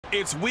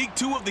It's week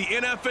 2 of the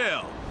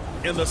NFL.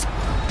 In the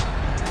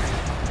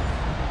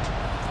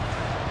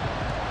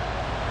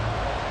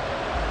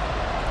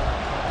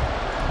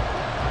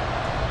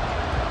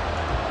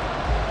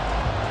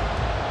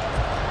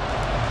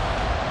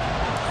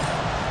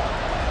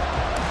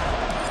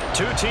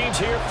two teams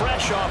here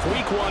fresh off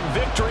week 1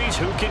 victories.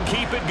 Who can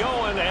keep it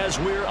going as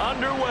we're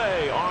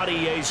underway on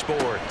EA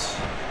Sports?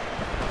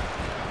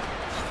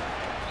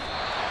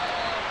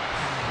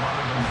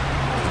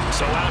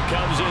 So out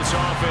comes this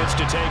offense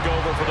to take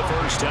over for the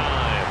first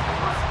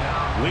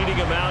time. Leading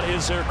him out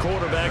is their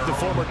quarterback, the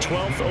former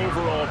 12th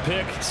overall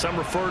pick. Some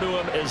refer to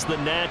him as the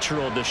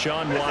natural,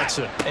 Deshaun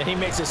Watson. And he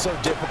makes it so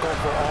difficult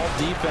for all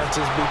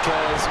defenses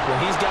because when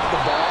he's got the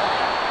ball,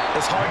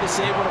 it's hard to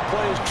say when a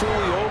play is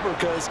truly over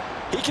because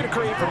he can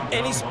create from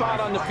any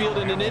spot on the field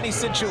and in any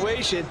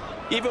situation,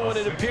 even when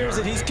it appears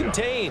that he's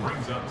contained.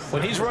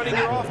 When he's running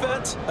your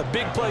offense, a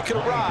big play could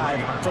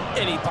arrive from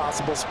any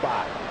possible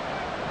spot.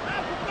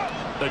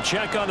 A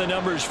check on the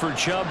numbers for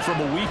Chubb from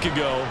a week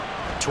ago.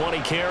 20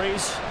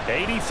 carries,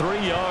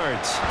 83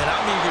 yards. And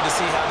I'm eager to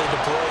see how they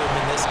deploy him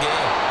in this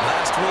game.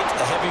 Last week,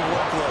 a heavy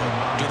workload.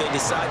 Do they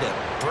decide to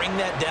bring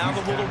that down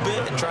a little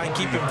bit and try and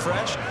keep him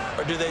fresh?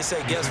 Or do they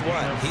say, guess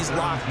what? He's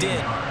locked in.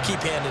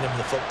 Keep handing him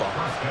the football.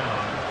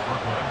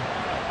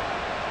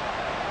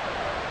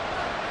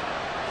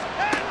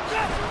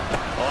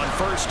 On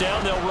first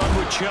down, they'll run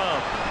with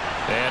Chubb.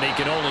 And he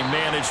can only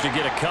manage to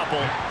get a couple.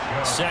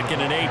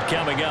 2nd and 8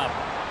 coming up.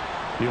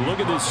 You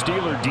look at this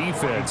Steeler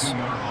defense,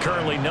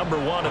 currently number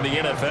 1 in the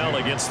NFL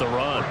against the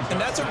run.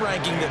 And that's a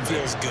ranking that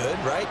feels good,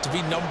 right? To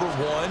be number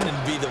 1 and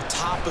be the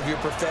top of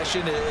your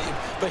profession.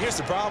 But here's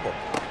the problem.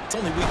 It's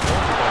only week 1.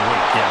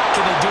 Yeah.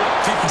 Can they do it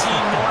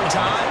 15 more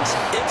times?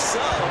 If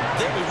so,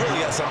 then we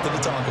really got something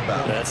to talk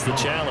about. That's the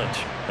challenge.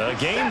 A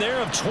gain there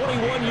of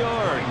 21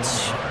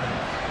 yards.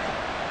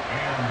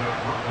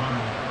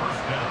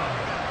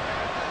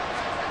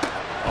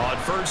 On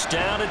first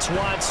down, it's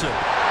Watson.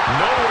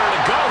 Nowhere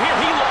to go here.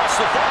 He lost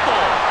the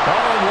football. Oh,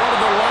 and one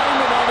of the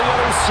linemen on the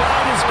other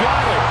side has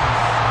got it.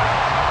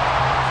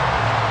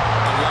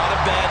 A lot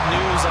of bad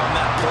news on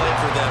that play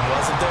for them,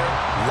 wasn't there?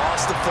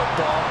 Lost the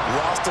football,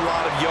 lost a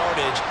lot of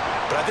yardage,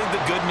 but I think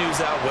the good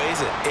news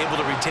outweighs it. Able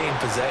to retain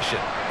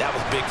possession. That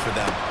was big for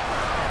them.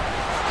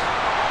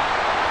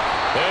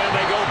 And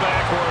they go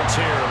backwards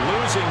here,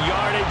 losing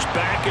yardage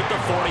back at the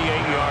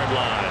 48-yard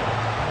line.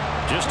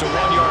 Just a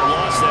 1-yard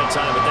loss that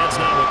time, but that's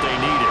not what they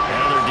needed.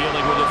 Now they're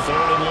dealing with a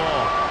 3rd and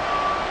long.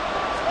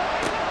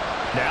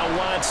 Now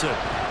Watson.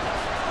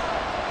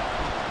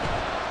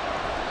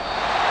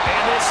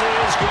 And this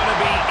is going to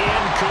be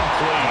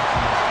incomplete.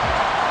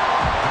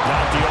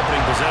 Not the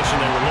opening possession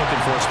they were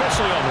looking for,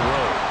 especially on the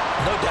road.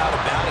 No doubt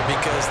about it,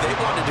 because they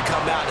wanted to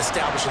come out and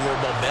establish a little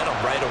momentum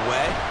right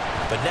away.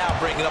 But now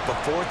bringing up a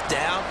 4th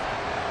down,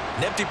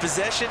 an empty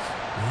possession,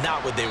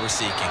 not what they were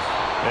seeking.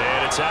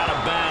 And it's out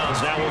of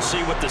bounds. Now we'll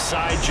see what the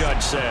side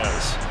judge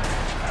says.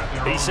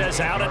 He says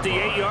out at the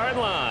 8-yard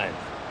line.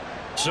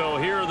 So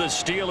here are the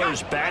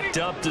Steelers backed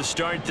up to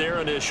start their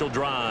initial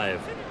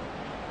drive.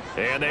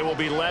 And they will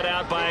be led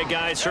out by a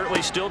guy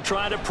certainly still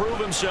trying to prove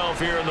himself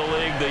here in the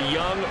league, the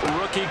young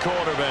rookie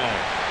quarterback.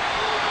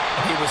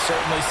 He was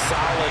certainly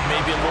solid,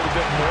 maybe a little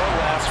bit more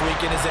last week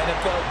in his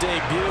NFL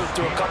debut,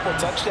 threw a couple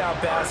touchdown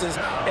passes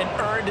and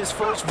earned his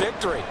first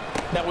victory.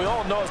 Now, we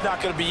all know it's not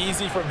going to be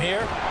easy from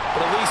here,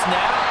 but at least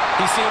now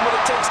he's seeing what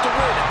it takes to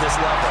win at this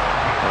level.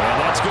 And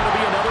that's going to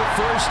be another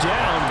first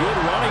down. Good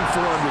running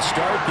for him to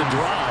start the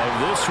drive.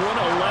 This one,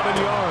 11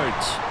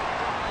 yards.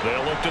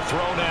 They'll look to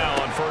throw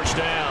now on first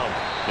down.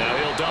 Now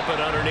he'll dump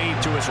it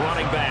underneath to his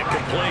running back,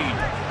 complete.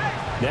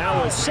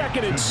 Now a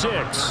 2nd and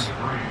 6.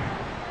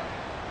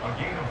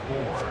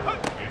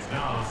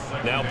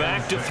 Now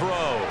back to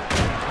throw.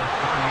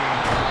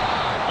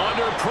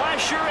 Under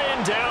pressure,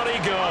 and down he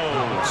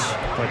goes.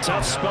 A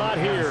tough spot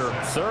here.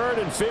 3rd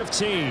and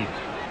 15.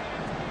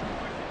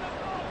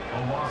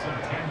 A loss of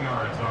 10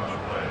 yards on the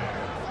play.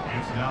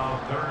 It's now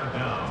 3rd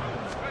down.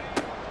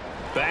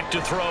 Back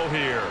to throw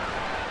here.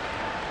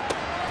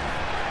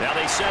 Now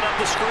they set up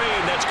the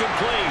screen. That's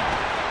complete.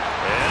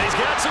 And he's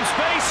got some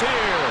space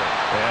here.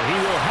 And he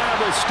will have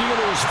a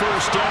Steelers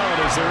first down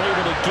as they're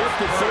able to get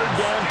the 3rd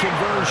down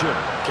conversion.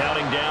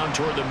 Counting down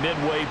toward the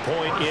midway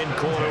point in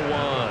quarter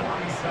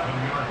 1.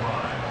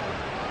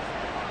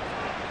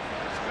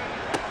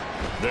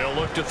 They'll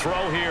look to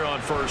throw here on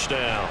first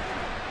down.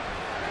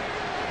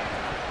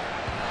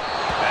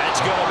 That's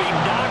going to be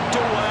knocked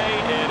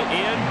away and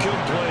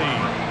incomplete.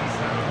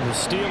 The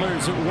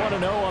Steelers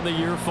 1-0 on the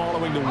year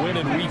following the win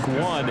in week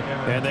 1,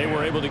 and they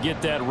were able to get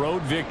that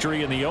road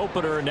victory in the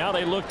opener. Now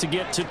they look to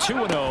get to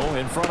 2-0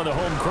 in front of the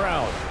home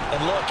crowd.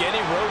 And look, any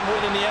road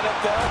win in the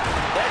NFL,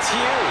 that's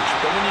huge.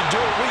 But when you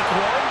do it week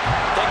 1,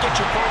 that gets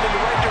you pointed in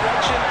the right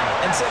direction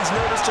and sends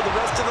notice to the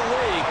rest of the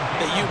league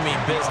that you mean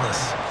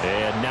business.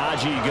 And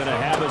Najee going to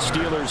have a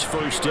Steelers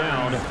first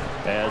down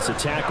as a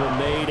tackle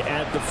made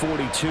at the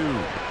 42.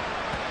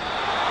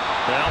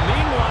 Now,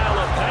 meanwhile,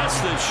 a pass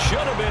that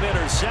should have been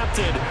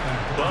intercepted,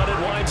 but it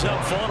winds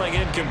up falling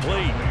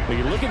incomplete. When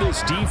you look at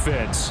this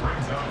defense,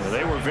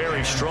 they were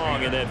very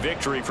strong in that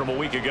victory from a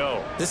week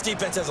ago. This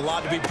defense has a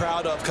lot to be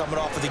proud of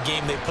coming off of the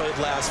game they played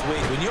last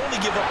week. When you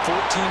only give up 14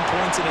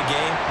 points in a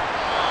game,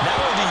 not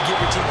only do you give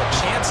your team a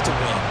chance to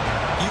win,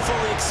 you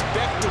fully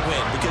expect to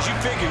win because you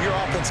figure your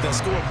offense is going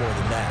to score more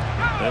than that.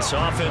 This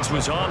offense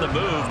was on the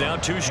move. Now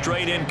 2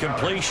 straight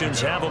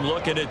incompletions have them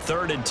looking at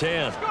 3rd and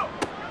 10.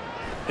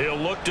 He'll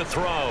look to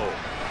throw.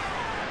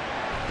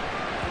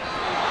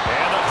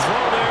 And the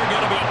throw there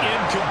going to be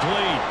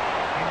incomplete.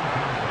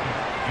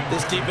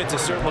 This defense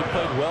has certainly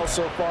played well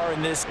so far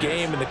in this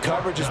game, and the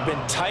coverage has been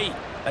tight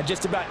on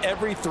just about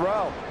every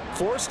throw.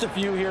 Forced a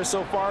few here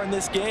so far in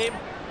this game,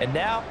 and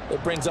now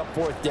it brings up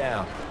 4th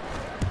down.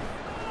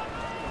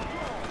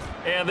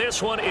 And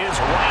this one is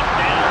right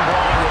down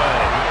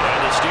Broadway.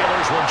 And the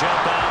Steelers will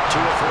jump out to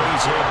a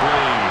 3-zip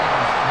lead.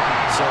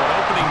 So an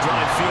opening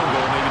drive field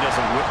goal maybe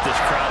doesn't whip this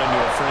crowd into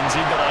a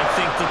frenzy, but I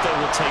think that they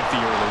will take the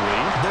early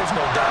lead. There's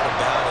no doubt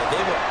about it.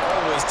 They will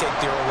always take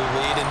the early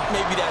lead, and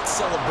maybe that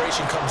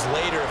celebration comes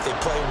later if they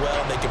play well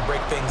and they can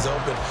break things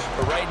open.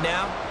 But right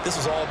now, this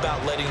is all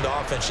about letting the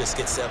offense just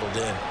get settled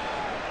in.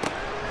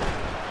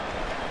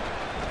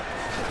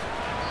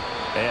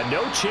 and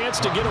no chance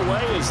to get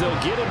away as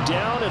they'll get him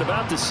down at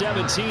about the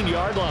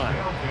 17-yard line.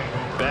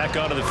 Back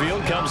onto the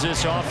field comes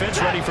this offense,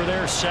 ready for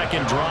their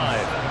 2nd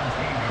drive.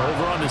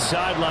 Over on the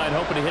sideline,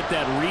 hoping to hit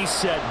that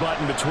reset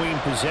button between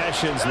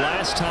possessions.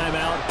 Last time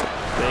out,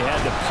 they had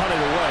to punt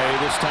it away.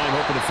 This time,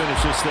 hoping to finish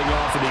this thing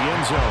off in the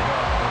end zone.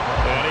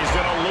 And he's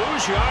going to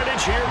lose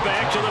yardage here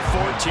back to the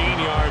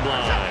 14-yard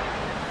line.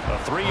 A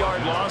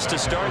 3-yard loss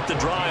to start the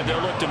drive.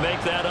 They'll look to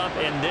make that up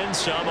and then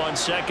some on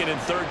 2nd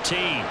and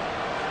 13.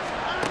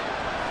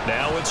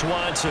 Now it's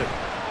Watson.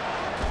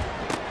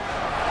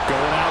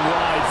 Going out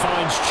wide,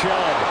 finds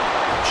Chubb.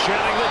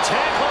 Shedding the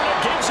tackle, and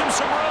it gives him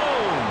some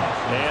room.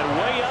 And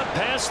way up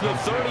past the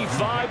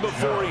 35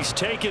 before he's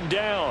taken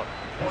down.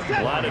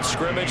 Line of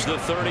scrimmage, the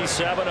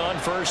 37 on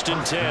 1st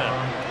and 10.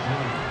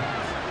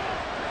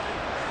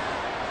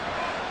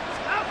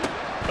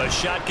 A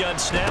shotgun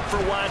snap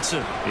for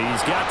Watson.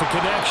 He's got the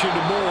connection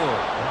to Moore.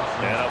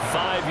 And a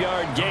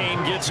 5-yard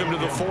gain gets him to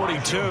the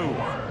 42.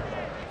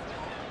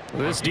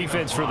 This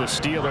defense for the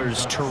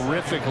Steelers,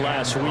 terrific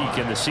last week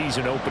in the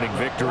season-opening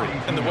victory.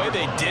 And the way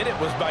they did it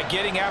was by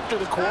getting after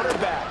the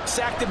quarterback.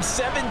 Sacked him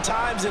 7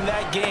 times in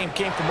that game.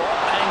 Came from all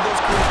angles.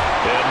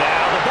 And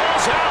now the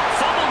ball's out.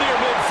 Fumble near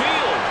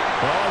midfield.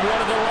 Oh,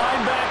 one of the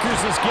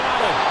linebackers has got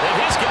it. And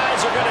his guys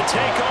are going to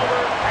take over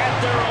at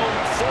their own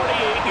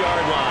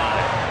 48-yard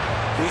line.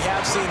 We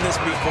have seen this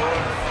before,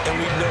 and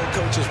we know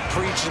coaches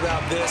preach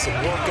about this and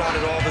work on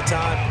it all the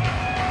time.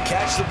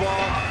 Catch the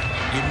ball.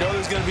 You know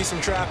there's going to be some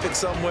traffic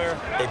somewhere.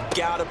 They've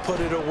got to put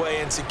it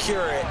away and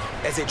secure it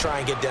as they try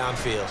and get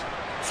downfield.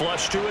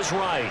 Flush to his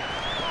right.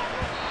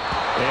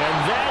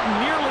 And that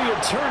nearly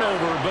a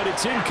turnover, but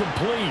it's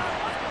incomplete.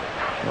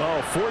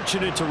 Oh,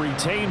 fortunate to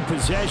retain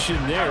possession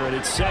there, and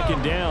it's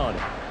 2nd down.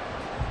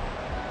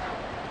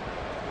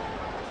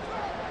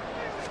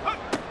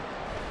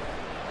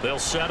 They'll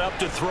set up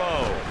to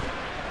throw.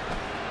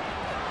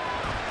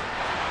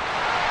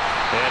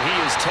 And he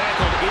is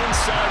tackled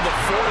inside the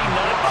 40,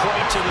 not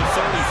quite to the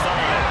 35.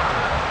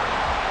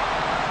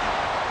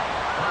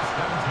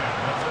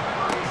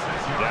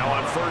 Now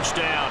on 1st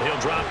down,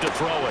 he'll drop to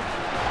throw it.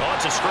 Oh,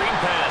 it's a screen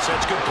pass.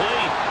 That's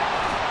complete.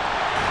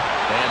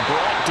 And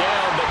brought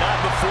down, but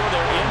not before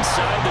they're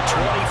inside the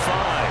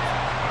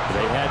 25.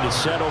 They had to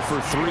settle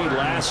for 3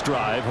 last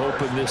drive,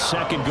 hoping this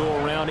second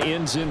go-around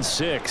ends in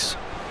 6.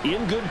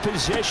 In good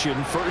position,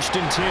 1st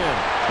and 10.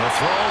 The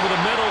throw over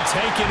the middle,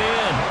 taken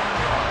in.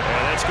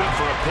 And that's good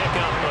for a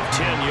pickup of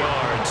 10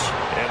 yards.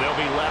 And they'll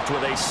be left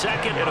with a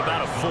 2nd and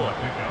about a foot.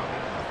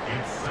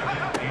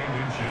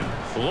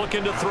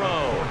 Looking to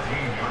throw.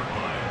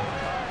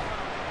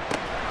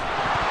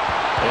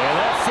 And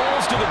that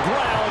falls to the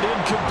ground,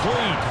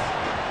 incomplete.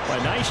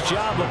 A nice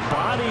job of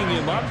bodying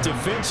him up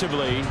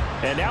defensively.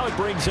 And now it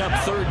brings up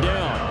 3rd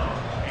down.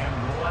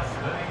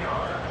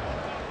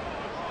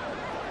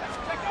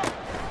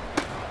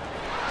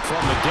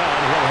 From the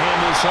gun, he'll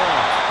hand this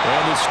off.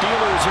 And the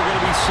Steelers are going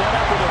to be set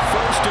up with a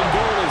 1st and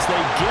goal as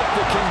they get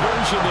the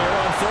conversion there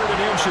on 3rd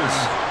and inches.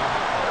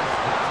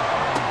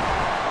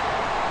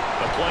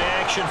 A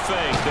play-action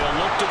fake. They'll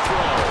look to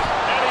throw.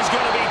 And he's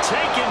going to be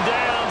taken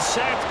down,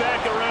 sacked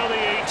back around the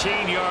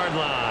 18-yard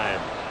line.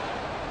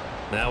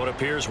 Now it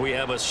appears we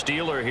have a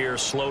Steeler here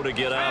slow to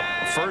get up.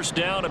 1st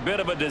down, a bit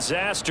of a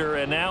disaster,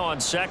 and now on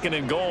 2nd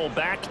and goal,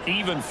 back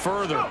even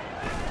further.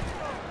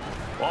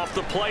 Off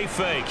the play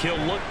fake, he'll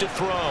look to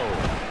throw.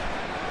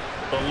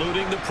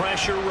 Eluding the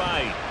pressure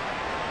right.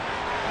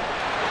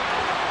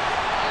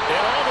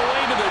 And all the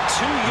way to the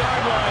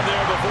 2-yard line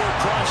there before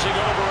crossing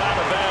over out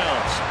of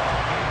bounds.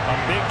 A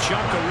big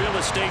chunk of real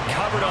estate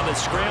covered on the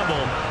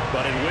scramble,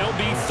 but it will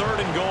be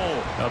 3rd and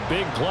goal. A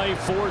big play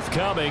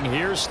forthcoming.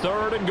 Here's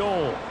 3rd and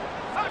goal.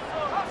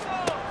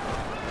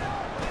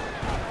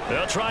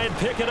 They'll try and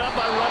pick it up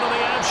by running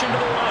the option to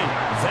the right.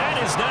 That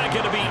is not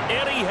going to be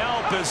any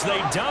help as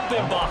they dump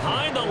him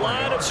behind the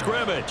line of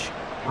scrimmage.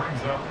 Brings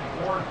up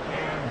 4th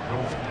and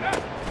goal.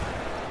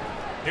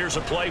 Here's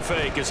a play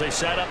fake as they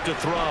set up to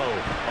throw.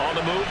 On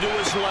the move to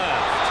his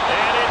left.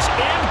 And it's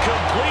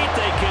incomplete.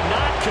 They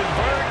cannot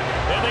convert,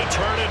 and they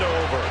turn it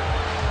over.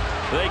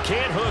 They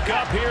can't hook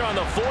up here on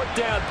the 4th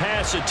down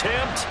pass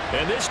attempt,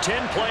 and this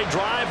 10-play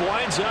drive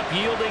winds up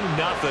yielding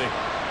nothing.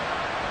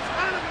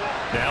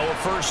 Now a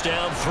 1st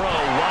down throw,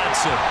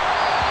 Watson.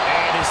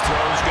 And his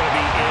throw's going to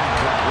be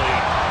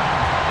incomplete.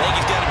 I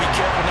think he's got to be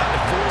careful not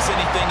to force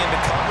anything into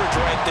coverage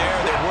right there.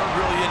 There weren't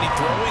really any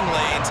throwing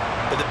lanes,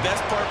 but the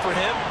best part for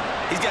him,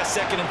 he's got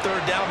 2nd and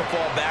 3rd down to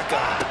fall back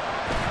on.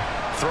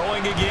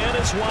 Throwing again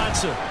is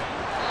Watson.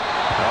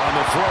 On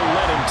the throw,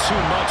 led him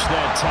too much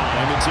that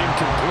time. It's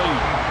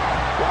incomplete.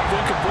 While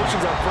the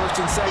incompletions on 1st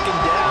and 2nd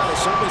down, it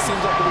certainly seems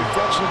like a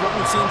reflection of what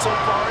we've seen so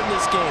far in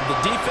this game. The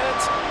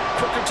defense,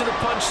 quicker to the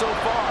punch so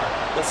far.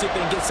 Let's see if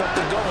they can get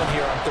something going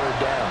here on 3rd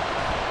down.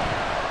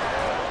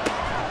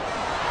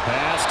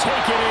 Pass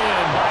taken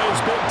in by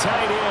his big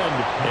tight end.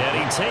 And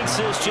he takes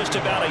this just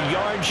about a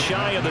yard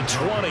shy of the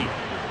 20.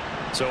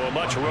 So a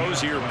much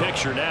rosier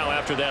picture now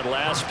after that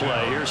last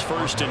play. Here's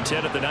 1st and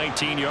 10 at the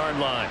 19-yard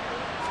line.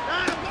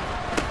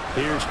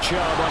 Here's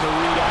Chubb on the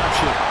read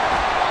option.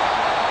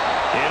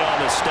 In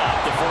on the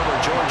stop, the former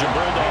Georgia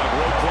Bulldog,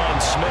 Roquan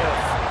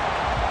Smith.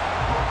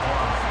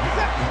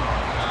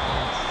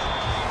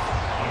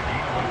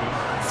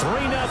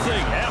 3-0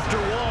 after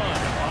 1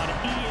 on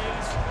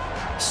EA's.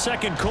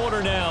 2nd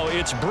quarter now.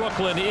 It's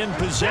Brooklyn in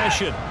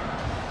possession.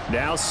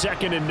 Now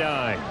 2nd and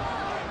 9.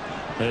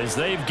 As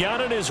they've got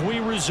it as we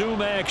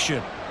resume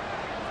action.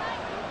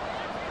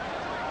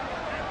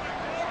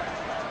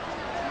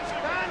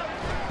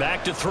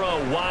 Back to throw,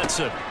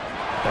 Watson.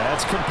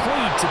 That's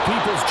complete to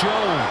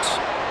Peoples-Jones.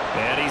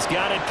 And he's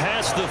got it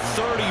past the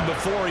 30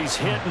 before he's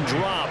hit and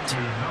dropped.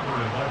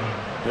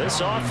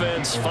 This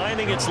offense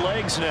finding its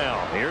legs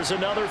now. Here's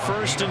another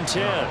 1st and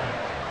 10.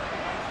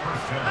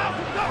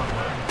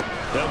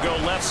 They'll go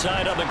left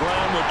side on the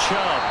ground with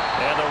Chubb.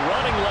 And the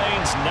running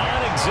lane's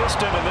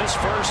non-existent in this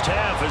first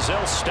half as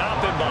they'll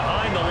stop him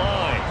behind the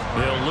line.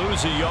 They'll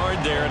lose a yard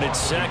there, and it's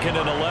 2nd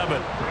and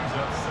 11. Brings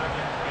up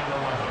 2nd and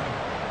 11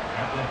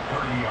 at the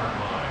 30-yard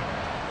line.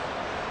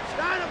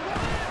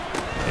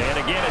 And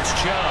again, it's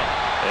Chubb.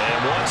 And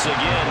once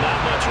again, not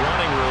much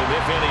running room,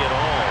 if any at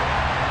all.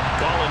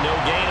 Calling no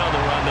gain on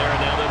the run there,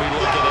 and now they'll be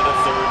looking at a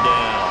 3rd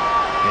down.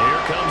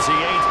 Here comes the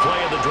 8th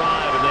play of the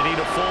drive, and they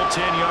need a full 10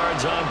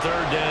 yards on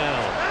 3rd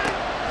down.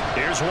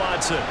 Here's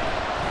Watson.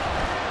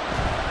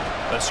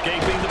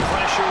 Escaping the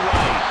pressure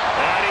right.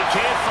 And he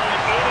can't find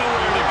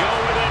anywhere to go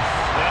with it,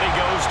 and he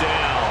goes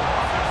down.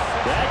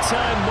 That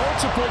time,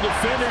 multiple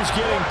defenders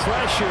getting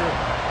pressure,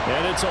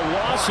 and it's a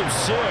loss of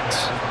 6.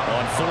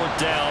 On 4th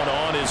down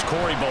on is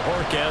Corey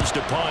Bajorquez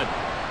to punt.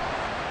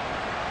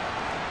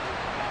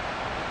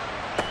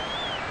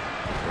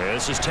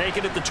 This is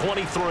taken at the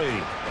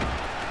 23.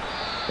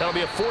 That'll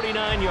be a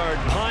 49-yard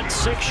punt,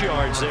 6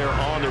 yards there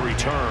on the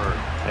return.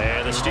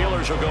 And the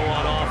Steelers will go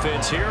on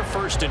offense here,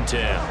 1st and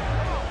 10.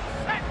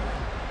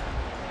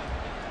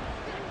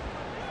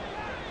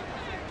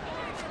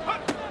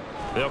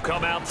 They'll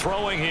come out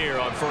throwing here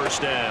on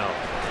 1st down.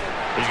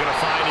 He's going to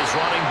find his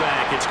running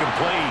back. It's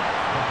complete.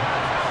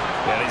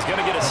 And he's going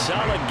to get a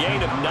solid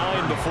gain of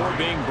 9 before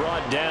being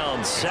brought down.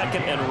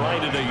 2nd and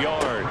right at a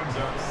yard.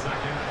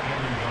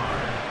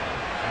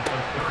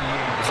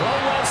 Throw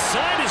left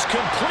side is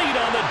complete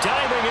on the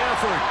diving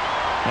effort.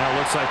 Now it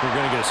looks like we're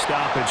going to get a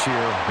stoppage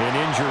here. An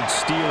injured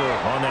Steeler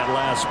on that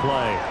last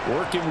play.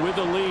 Working with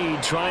the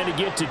lead, trying to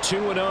get to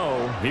 2-0.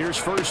 Here's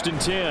 1st and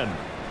 10.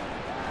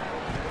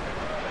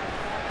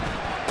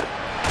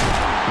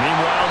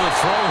 Meanwhile, the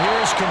throw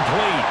here is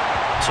complete.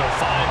 So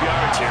 5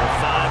 yards here,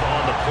 5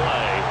 on the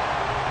play.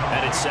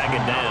 And it's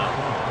 2nd down.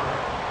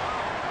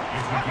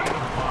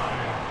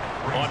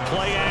 On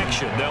play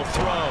action, they'll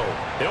throw.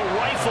 They'll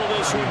rifle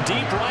this one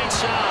deep right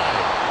side.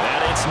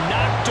 And it's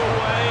knocked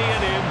away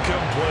and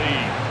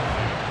incomplete.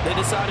 They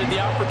decided the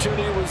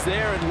opportunity was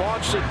there and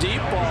launched a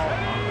deep ball,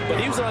 but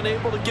he was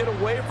unable to get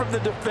away from the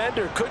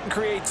defender. Couldn't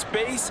create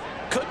space,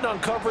 couldn't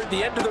uncover at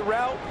the end of the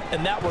route,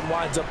 and that one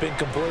winds up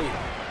incomplete.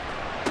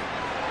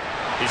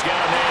 He's got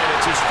a man.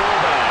 It's his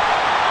fullback.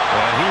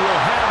 And he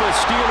will have a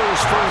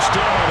Steelers 1st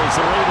down as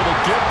they're able to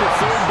get the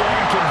 3rd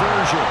down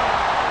conversion.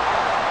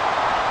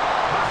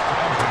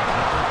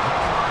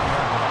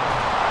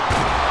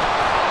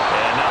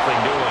 And nothing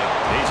doing.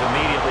 He's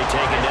immediately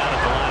taken down at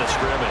the line of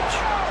scrimmage.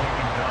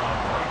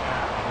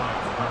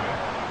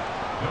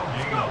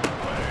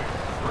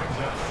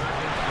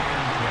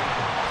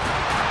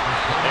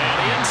 And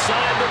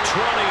inside the 20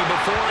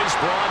 before he's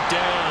brought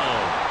down.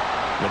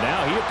 But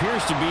now he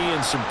appears to be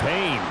in some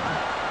pain.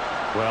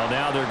 Well,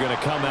 now they're going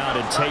to come out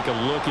and take a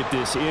look at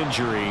this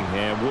injury,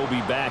 and we'll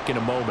be back in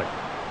a moment.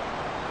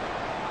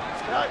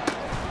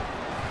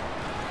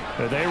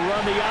 They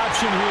run the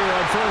option here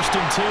on 1st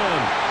and 10.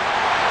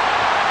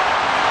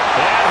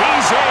 And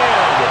he's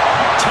in.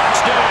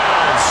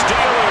 Touchdown,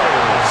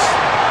 Steelers.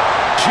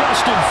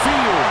 Justin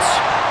Fields.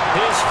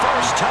 His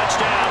first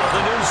touchdown of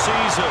the new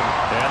season.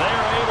 And they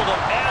are able to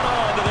add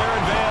on to their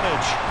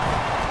advantage.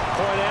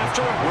 Point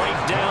after,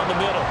 right down the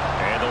middle.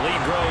 And the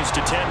lead grows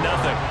to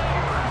 10-0.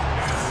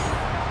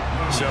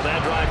 So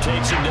that drive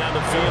takes him down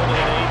the field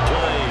in 8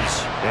 plays.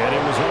 And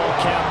it was all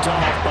capped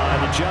off by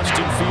the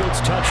Justin Fields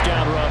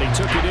touchdown run. He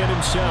took it in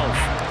himself.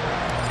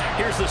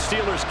 Here's the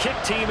Steelers' kick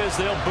team as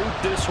they'll boot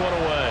this one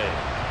away.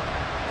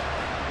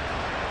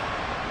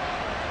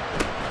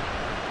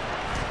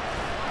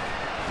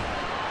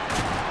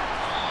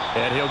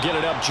 And he'll get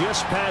it up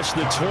just past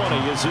the 20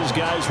 as his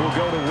guys will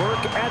go to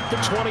work at the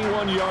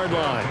 21-yard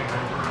line.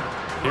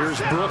 Here's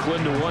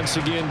Brooklyn to once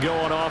again go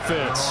on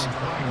offense.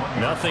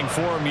 Nothing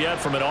for him yet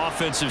from an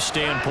offensive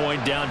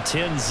standpoint, down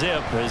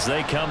 10-zip as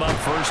they come up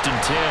 1st and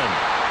 10.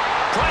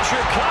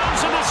 Pressure comes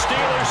and the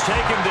Steelers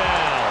take him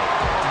down.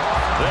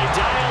 They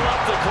dial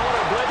up the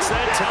corner blitz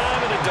that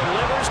time and it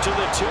delivers to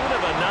the tune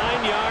of a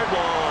 9-yard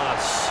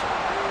loss.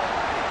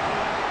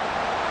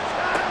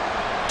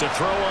 To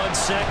throw on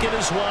second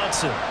is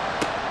Watson.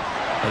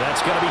 And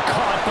that's going to be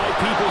caught by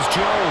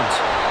Peoples-Jones.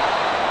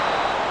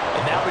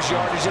 And that was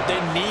yardage that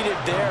they needed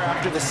there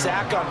after the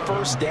sack on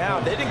 1st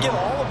down. They didn't get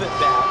all of it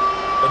back,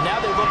 but now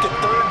they look at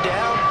 3rd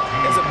down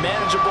as a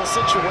manageable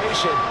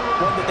situation,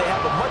 one that they have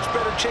a much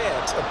better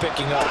chance of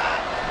picking up.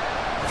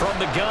 From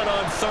the gun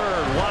on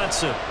 3rd,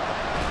 Watson.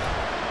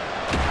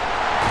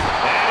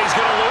 And he's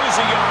going to lose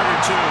a yard or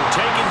two,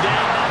 taken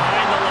down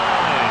behind the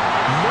line.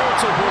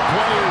 Multiple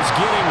players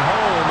getting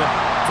home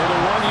for the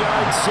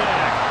 1-yard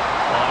sack.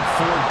 On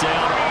 4th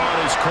down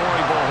on is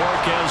Corey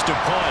Bojorquez to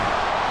punt.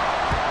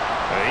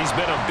 He's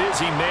been a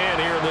busy man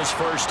here in this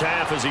first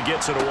half as he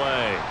gets it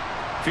away.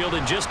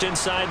 Fielded just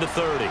inside the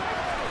 30.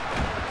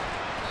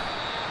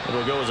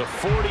 It'll go as a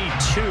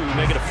 42,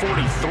 make it a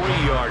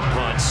 43-yard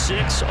punt.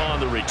 6 on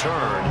the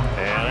return.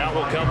 And out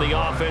will come the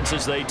offense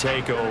as they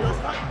take over.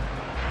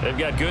 They've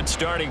got good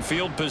starting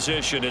field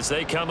position as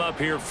they come up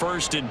here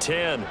 1st and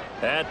 10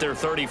 at their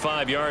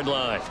 35-yard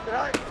line.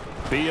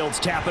 Fields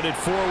tapping it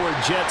forward,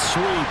 jet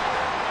sweep.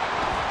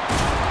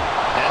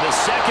 And the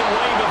second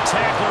wave of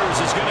tacklers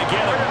is going to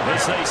get him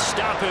as they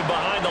stop him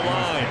behind the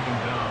line.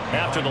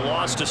 After the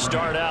loss to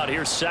start out,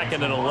 here's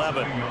 2nd and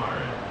 11.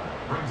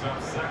 Brings up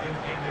 2nd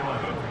and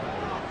 11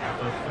 at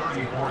the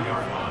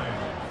 34-yard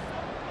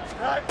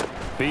line.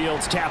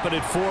 Fields tapping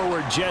it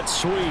forward, jet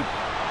sweep.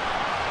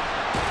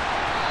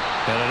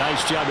 And a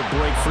nice job to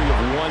break free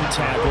of 1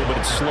 tackle, but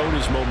it slowed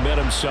his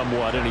momentum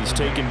somewhat, and he's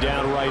taken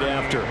down right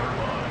after.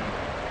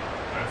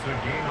 That's a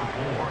gain of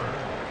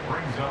 4.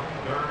 Brings up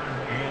 3rd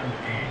and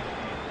 8.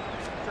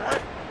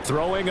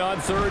 Throwing on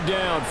 3rd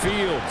down,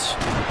 Fields.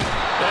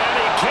 And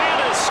he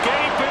can't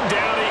escape, and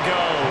down he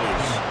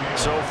goes.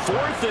 So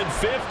 4th and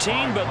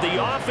 15, but the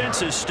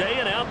offense is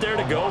staying out there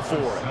to go for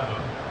it.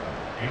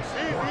 It's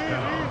 4th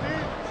down.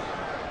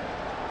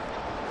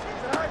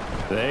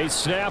 They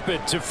snap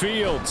it to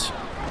Fields.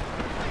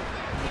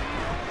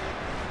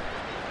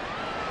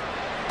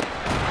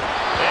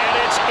 And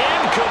it's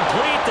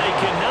incomplete. They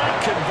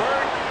cannot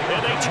convert,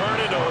 and they turn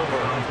it over.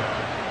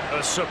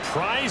 A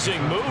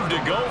surprising move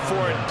to go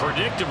for it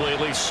predictably,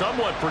 at least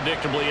somewhat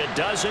predictably. It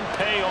doesn't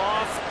pay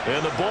off,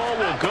 and the ball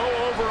will go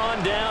over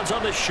on downs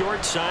on the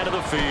short side of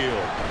the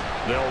field.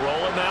 They'll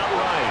roll him out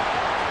right.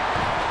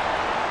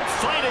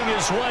 Fighting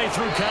his way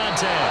through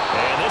contact.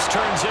 And this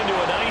turns into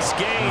a nice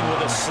gain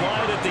with a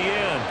slide at the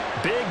end.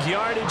 Big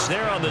yardage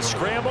there on the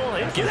scramble.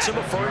 It gets him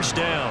a 1st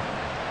down.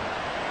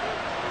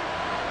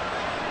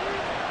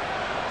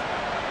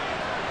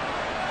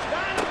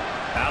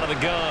 Out of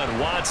the gun,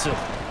 Watson.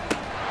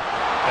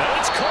 And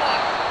it's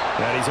caught.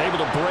 And he's able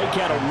to break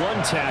out of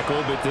 1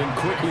 tackle, but then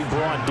quickly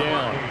brought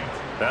down.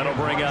 That'll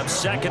bring up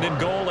 2nd and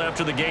goal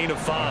after the gain of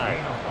 5.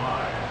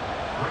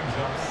 Brings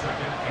up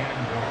 2nd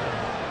and goal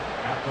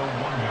at the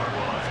 1-yard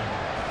line.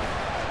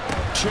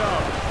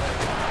 Chubb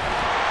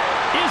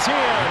is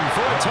in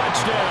for a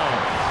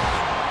touchdown.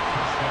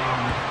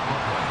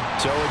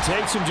 So it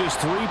takes him just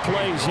 3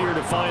 plays here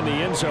to find the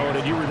end zone.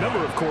 And you remember,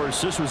 of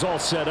course, this was all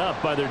set up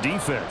by their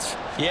defense.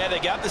 Yeah, they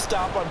got the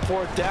stop on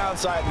 4th down,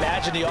 so I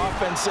imagine the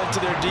offense said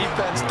to their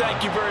defense,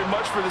 thank you very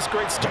much for this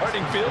great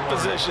starting field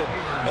position.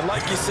 And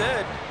like you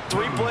said,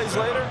 3 plays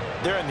later,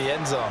 they're in the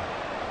end zone.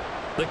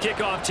 The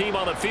kickoff team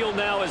on the field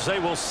now as they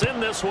will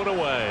send this one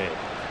away.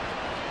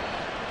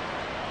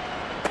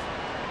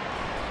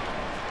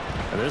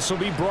 And this will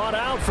be brought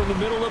out from the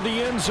middle of the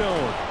end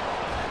zone.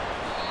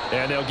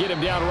 And they'll get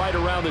him down right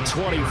around the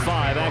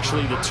 25,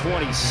 actually the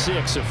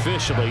 26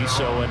 officially,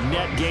 so a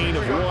net gain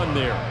of 1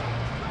 there.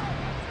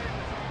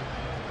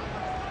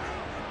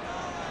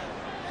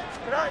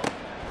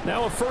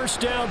 Now a 1st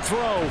down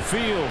throw,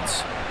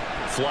 Fields.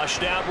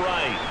 Flushed out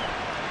right.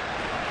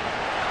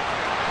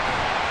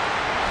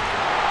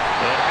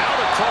 And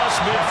out across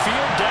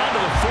midfield down to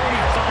the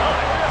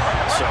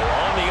 45. So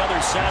on the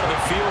other side of the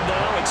field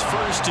now, it's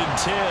 1st and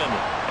 10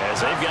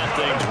 as they've got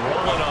things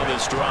rolling on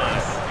this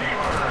drive.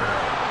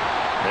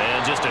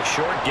 And just a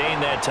short gain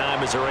that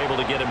time as they're able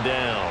to get him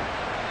down.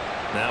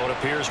 Now it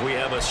appears we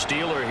have a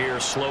Steeler here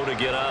slow to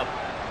get up.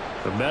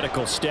 The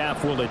medical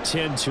staff will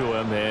attend to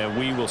him, and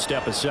we will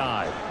step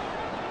aside.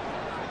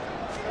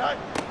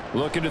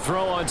 Looking to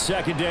throw on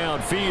second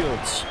down,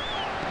 Fields.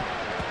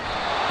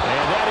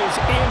 And that is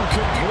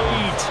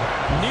incomplete.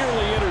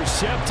 Nearly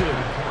intercepted.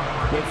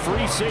 The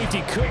free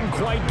safety couldn't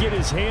quite get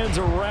his hands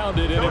around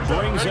it, and it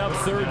brings up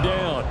third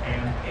down.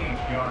 And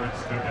 8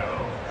 yards to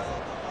go.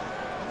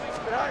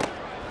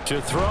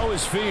 To throw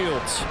is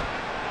Fields.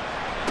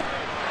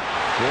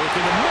 Work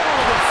in the middle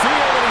of the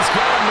field, and he's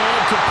got a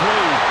man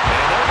complete.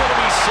 And they're going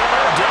to be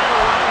settled down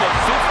around the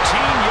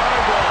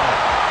 15-yard line.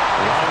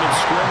 Line of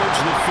scrimmage,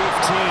 the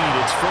 15.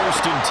 It's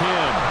 1st and 10.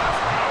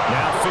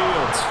 Now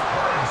Fields.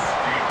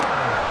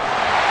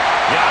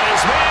 Got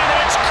his man,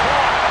 and it's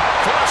caught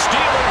for a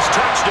Steelers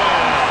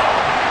touchdown.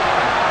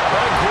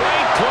 A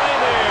great play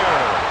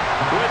there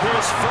with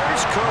his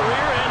first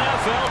career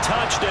NFL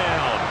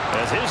touchdown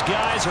as his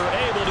guys are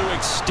able to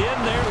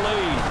extend their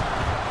lead.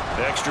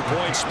 Extra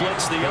point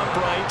splits the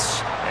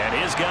uprights, and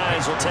his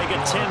guys will take a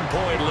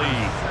 10-point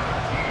lead.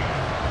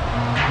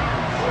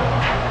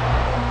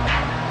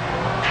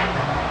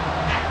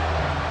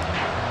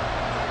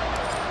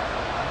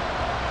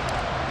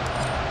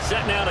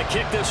 Set now to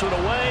kick this one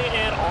away,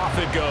 and off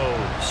it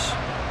goes.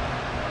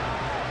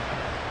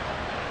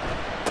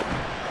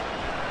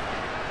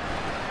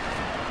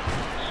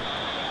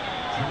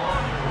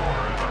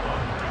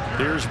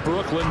 Here's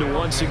Brooklyn to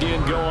once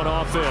again go on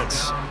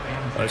offense.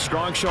 A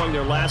strong showing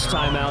their last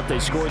time out. They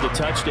scored the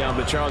touchdown,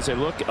 but Charles, they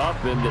look up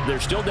and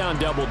they're still down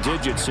double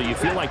digits, so you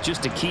feel like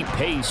just to keep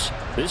pace,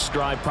 this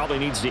drive probably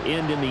needs to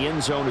end in the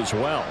end zone as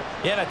well.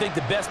 Yeah, and I think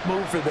the best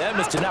move for them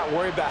is to not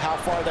worry about how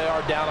far they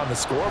are down on the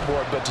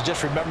scoreboard, but to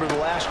just remember the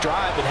last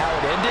drive and how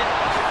it ended.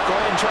 Go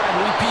ahead and try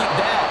and repeat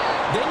that.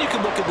 Then you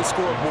can look at the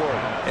scoreboard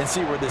and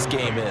see where this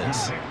game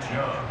is.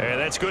 And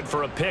that's good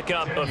for a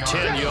pickup of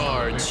 10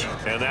 yards.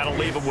 And that'll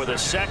leave them with a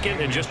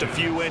second and just a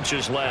few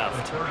inches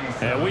left.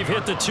 And we've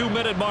hit the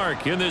 2-minute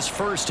mark in this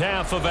first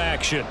half of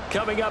action.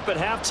 Coming up at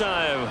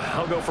halftime,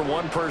 I'll go from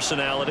one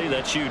personality,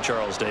 that's you,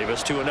 Charles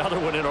Davis, to another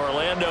one in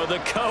Orlando, the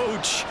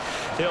coach.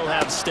 He'll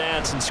have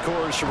stats and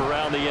scores from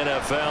around the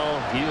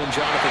NFL. You and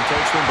Jonathan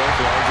Coachman both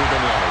larger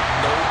than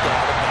life. No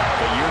doubt about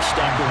it. But you're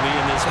stuck with me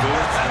in this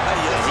booth.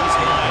 Yes, He's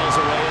miles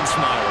away and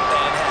smiling.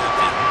 And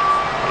happy.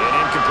 An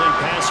incomplete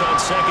pass on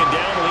second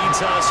down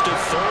leads us to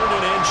 3rd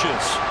and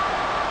inches.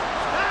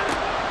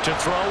 To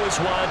throw is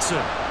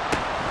Watson.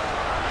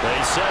 They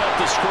set up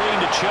the screen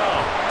to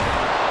Chubb.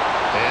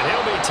 And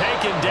he'll be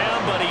taken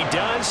down, but he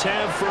does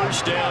have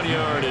first down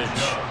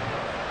yardage.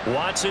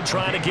 Watson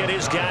trying to get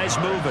his guys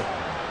moving.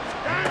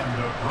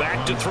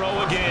 Back to throw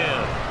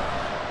again.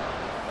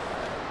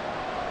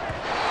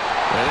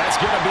 And that's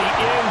going to be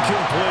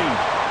incomplete.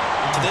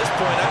 To this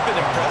point, I've been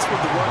impressed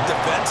with the work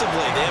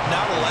defensively. They have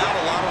not allowed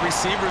a lot of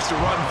receivers to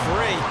run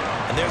free.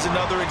 And there's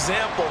another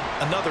example,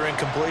 another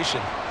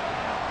incompletion.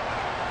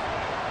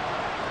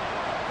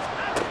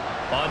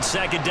 On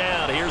second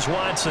down, here's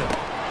Watson.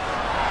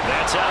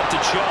 That's out to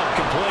Chubb,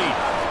 complete.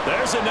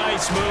 There's a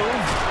nice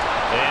move.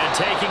 And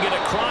taking it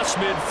across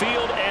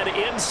midfield and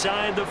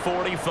inside the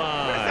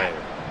 45.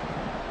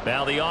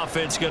 Now the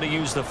offense going to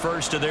use the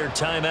first of their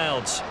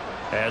timeouts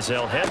as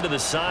they'll head to the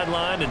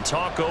sideline and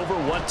talk over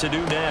what to do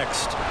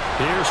next.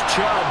 Here's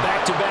Chubb,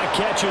 back-to-back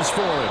catches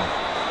for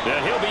him.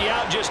 And he'll be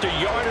out just a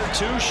yard or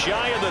two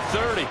shy of the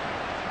 30.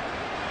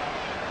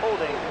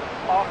 Holding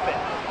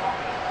offense.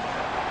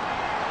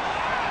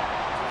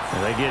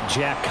 And they get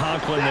Jack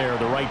Conklin there,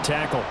 the right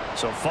tackle.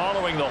 So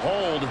following the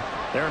hold,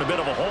 they're in a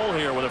bit of a hole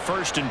here with a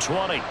 1st and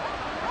 20.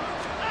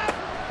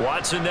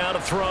 Watson now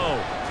to throw.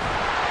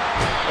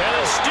 And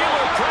the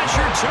Steeler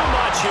pressure too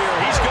much here.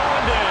 He's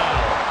going down.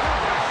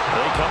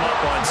 They come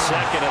up on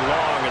second and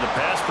long, and the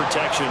pass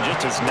protection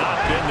just has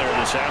not been there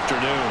this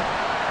afternoon.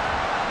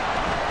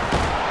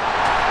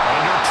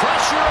 Under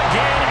pressure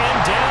again, and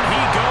down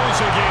he goes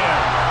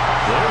again.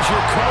 There's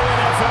your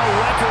co-NFL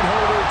record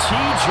holder,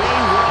 T.J.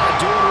 Watt,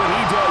 doing what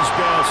he does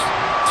best,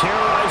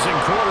 terrorizing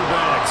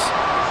quarterbacks.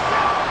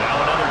 Now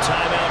another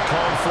timeout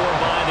called for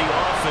by the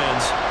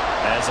offense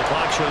as the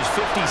clock shows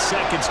 50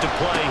 seconds to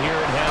play here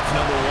in half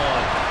number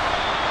 1.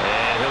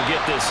 And he'll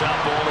get this up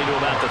only to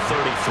about the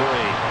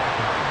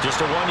 33. Just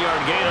a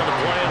 1-yard gain on the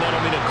play, and that'll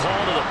mean a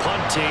call to the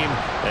punt team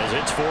as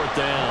it's 4th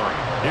down.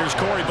 Here's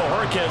Corey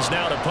Bojorquez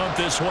now to punt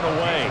this one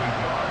away.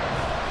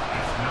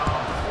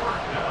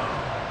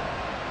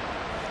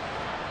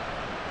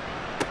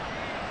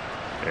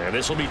 And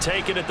this will be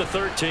taken at the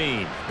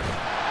 13.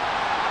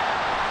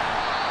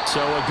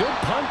 So a good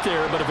punt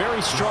there, but a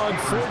very strong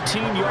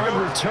 14-yard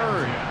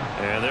return.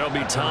 And there'll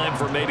be time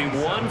for maybe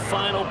one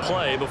final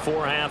play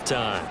before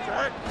halftime.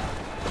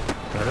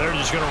 And they're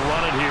just going to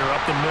run it here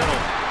up the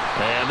middle.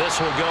 And this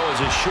will go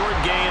as a short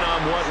gain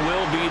on what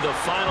will be the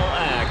final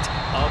act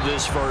of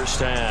this first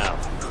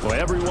half. Well,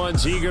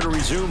 everyone's eager to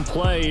resume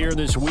play here in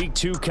this Week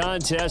 2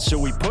 contest, so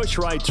we push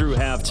right through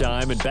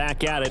halftime and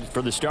back at it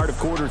for the start of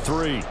quarter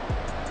 3.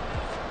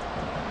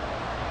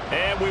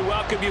 And we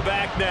welcome you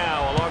back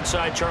now.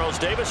 Alongside Charles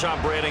Davis,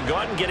 I'm Brandon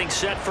Gauton, getting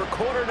set for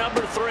quarter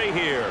number 3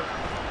 here.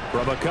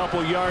 From a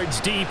couple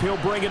yards deep, he'll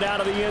bring it out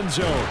of the end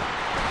zone.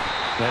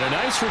 And a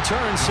nice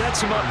return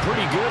sets him up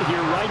pretty good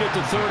here right at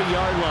the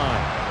 30-yard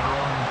line.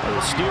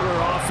 The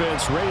Steeler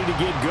offense ready to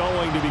get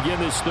going to begin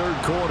this third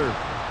quarter.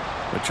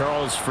 But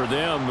Charles, for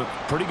them,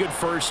 pretty good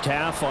first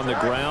half on the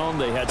ground.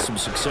 They had some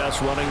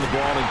success running the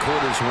ball in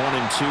quarters 1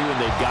 and 2,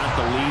 and they've got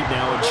the lead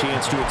now, a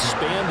chance to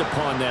expand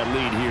upon that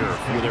lead here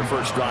with their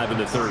first drive in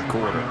the third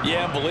quarter.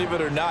 Yeah, believe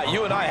it or not,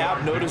 you and I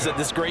have noticed that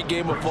this great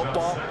game of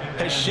football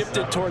has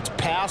shifted towards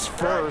pass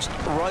first,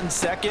 run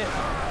second.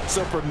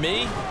 So for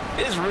me,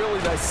 it's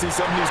really nice to see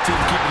some of these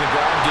teams keeping the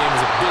ground game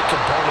as a big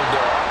component of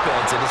their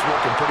offense, and it's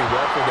working pretty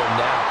well for them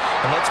now.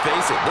 And let's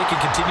face it, they can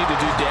continue to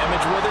do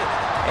damage with it.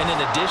 And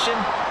in addition,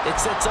 it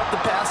sets up the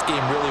pass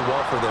game really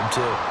well for them,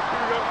 too.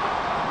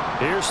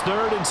 Here's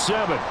 3rd and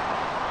 7.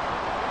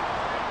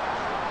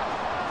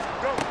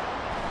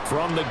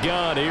 From the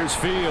gun, here's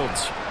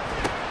Fields.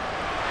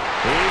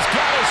 He's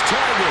got his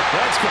target.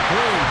 That's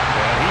complete.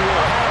 And he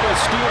will have the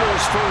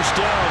Steelers first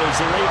down as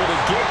they're able to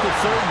get the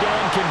 3rd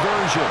down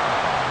conversion.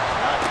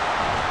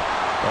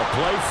 A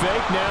play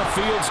fake, now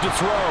Fields to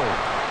throw.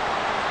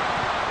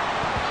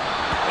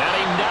 And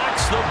he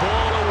knocks the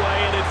ball away,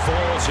 and it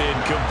falls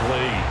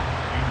incomplete.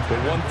 But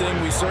one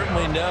thing we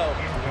certainly know,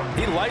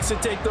 he likes to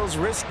take those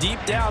risks deep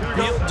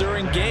downfield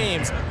during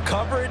games,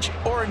 coverage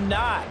or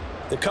not.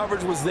 The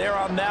coverage was there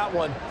on that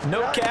one.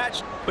 No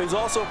catch, but he's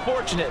also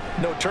fortunate.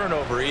 No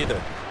turnover either.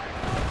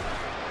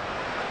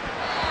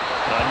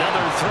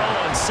 Another throw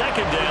on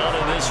 2nd down,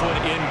 and this one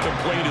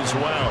incomplete as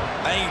well.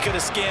 I think he could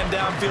have scanned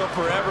downfield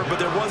forever, but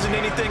there wasn't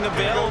anything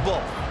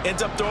available.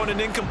 Ends up throwing an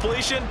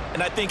incompletion,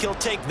 and I think he'll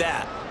take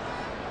that.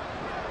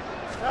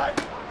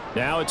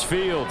 Now it's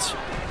Fields.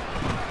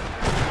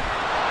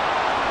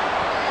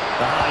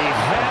 He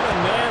had a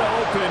man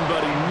open,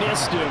 but he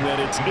missed him, and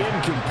it's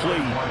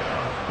incomplete.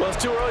 Well,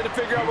 it's too early to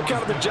figure out what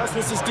kind of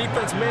adjustments this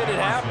defense made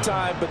at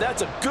halftime, but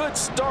that's a good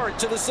start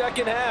to the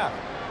second half.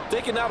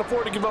 They can now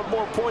afford to give up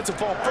more points and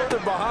fall further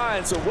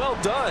behind, so well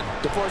done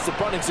to force the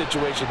punting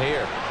situation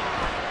here.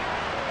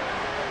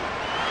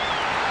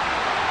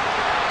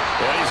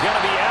 Well, he's going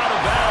to be out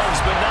of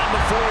bounds, but not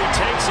before he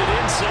takes it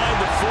inside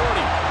the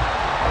 40.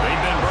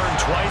 They've been burned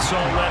twice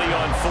already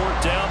on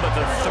 4th down, but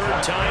the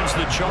 3rd time's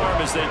the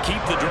charm as they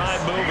keep the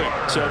drive moving.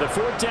 So the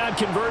 4th down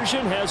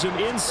conversion has him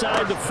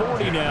inside the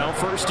 40 now,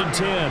 1st and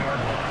 10.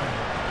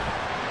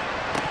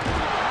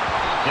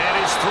 And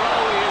his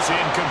throw is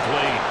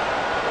incomplete.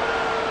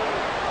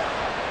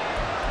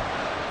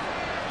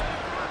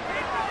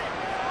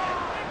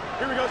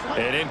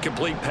 An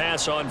incomplete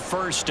pass on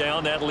 1st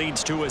down. That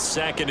leads to a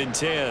 2nd and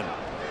 10.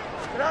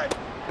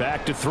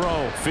 Back to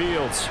throw,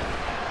 Fields.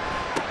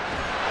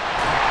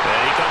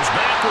 Comes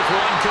back with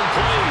one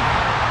complete.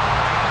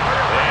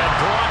 And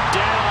brought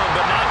down,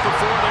 but not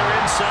before they're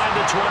inside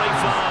the 25.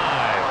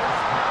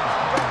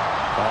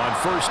 On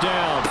 1st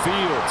down,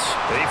 Fields.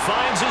 He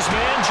finds his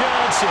man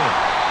Johnson.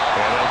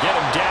 And they'll get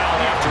him down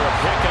after a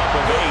pickup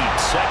of 8,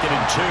 2nd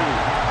and 2.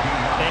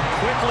 And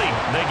quickly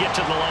they get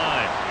to the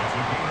line.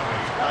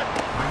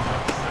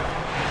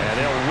 And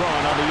they'll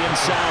run on the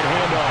inside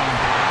handoff.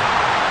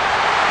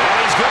 And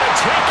he's going to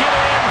take it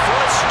in for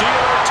a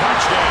Steeler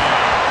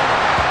touchdown.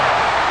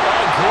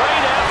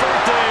 Great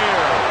effort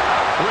there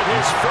with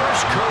his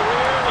first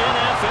career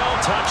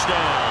NFL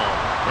touchdown.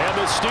 And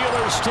the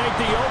Steelers take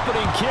the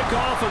opening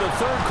kickoff of the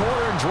 3rd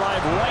quarter and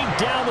drive right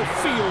down the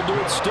field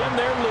to extend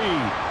their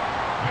lead.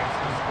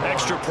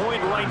 Extra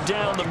point right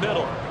down the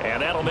middle.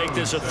 And that'll make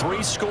this a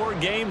 3-score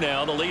game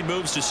now. The lead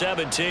moves to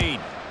 17.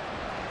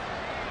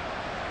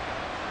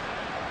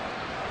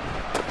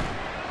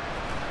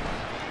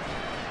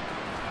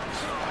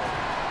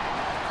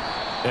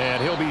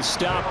 And he'll be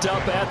stopped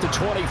up at the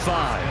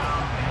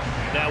 25.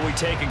 Now we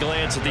take a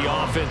glance at the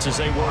offense as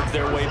they work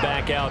their way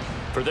back out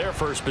for their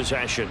first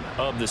possession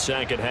of the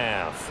second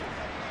half.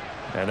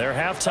 And their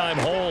halftime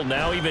hole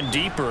now even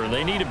deeper.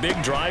 They need a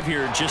big drive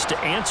here just to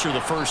answer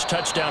the first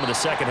touchdown of the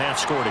second half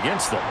scored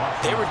against them.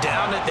 They were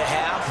down at the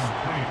half.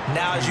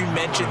 Now, as you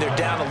mentioned, they're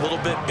down a little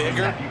bit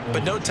bigger,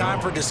 but no time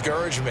for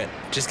discouragement.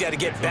 Just got to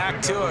get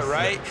back to it,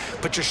 right?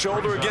 Put your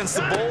shoulder against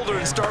the boulder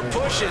and start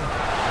pushing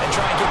and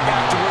try and get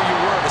back to where you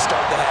were to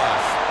start the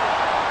half.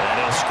 And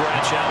he'll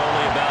scratch out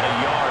only about a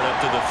yard up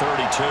to the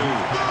 32.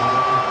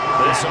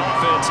 This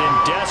offense in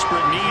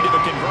desperate need of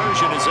a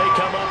conversion as they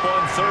come up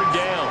on 3rd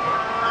down.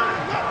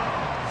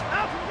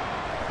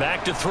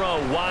 Back to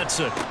throw,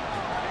 Watson.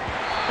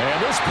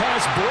 And this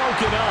pass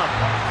broken up.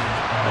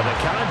 And the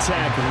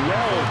contact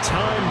well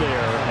timed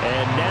there,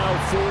 and now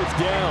 4th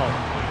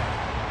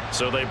down.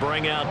 So they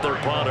bring out their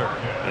punter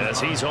as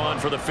he's on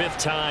for the 5th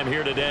time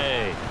here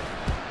today.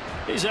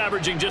 He's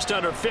averaging just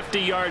under 50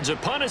 yards a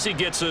punt as he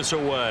gets this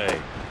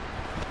away.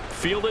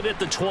 Fielded at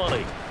the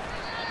 20.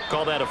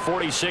 Call that a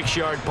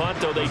 46-yard punt,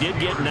 though they did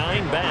get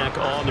 9 back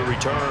on the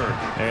return.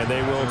 And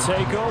they will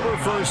take over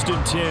 1st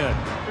and 10.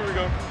 Here we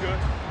go. Good.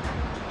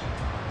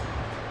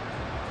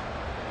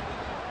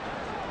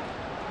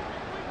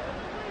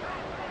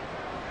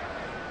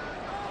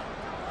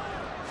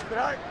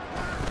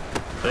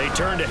 They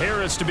turn to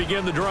Harris to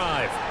begin the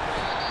drive.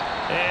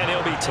 And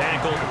he'll be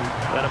tackled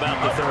at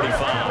about the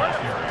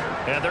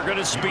 35. And they're going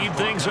to speed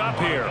things up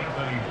here.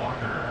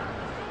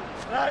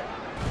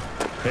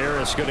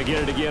 Harris going to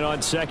get it again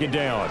on second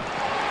down.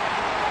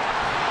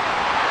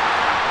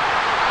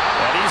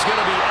 And he's going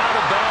to be out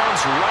of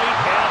bounds right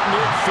at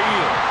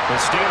midfield. The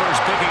Steelers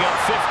picking up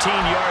 15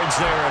 yards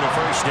there on a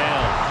first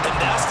down. And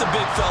that's the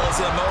big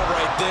fella's MO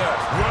right there.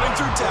 Running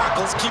through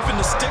tackles, keeping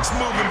the sticks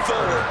moving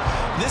forward.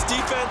 This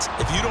defense,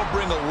 if you don't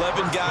bring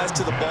 11 guys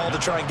to the ball to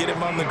try and get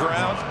him on the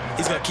ground,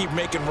 he's going to keep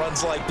making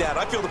runs like that.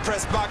 I feel the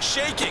press box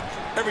shaking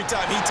every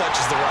time he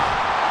touches the rock.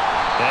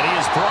 And he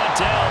is brought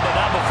down, but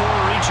not before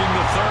reaching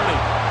the 30.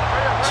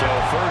 So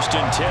first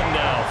and 10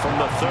 now from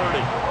the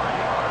 30.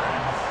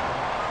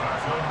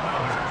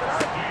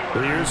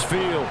 Here's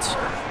Fields.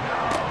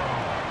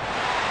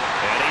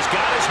 And he's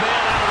got his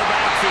man out of the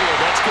backfield.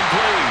 That's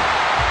complete.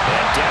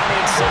 And down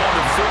inside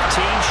the 15,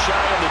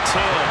 shy of the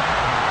 10.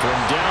 From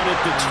down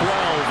at the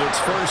 12, it's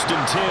first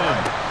and 10.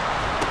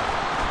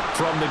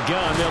 From the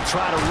gun, they'll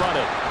try to run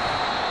it.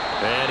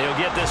 And he'll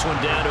get this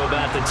one down to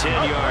about the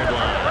 10-yard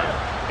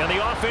line. And the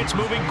offense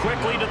moving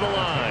quickly to the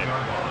line.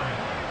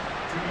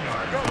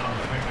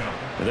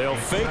 They'll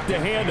fake the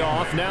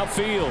handoff. Now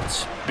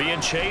Fields. Being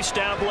chased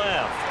out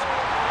left.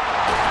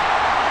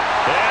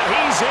 And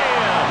he's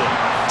in.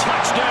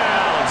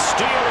 Touchdown,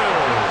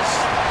 Steelers.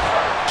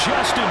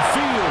 Justin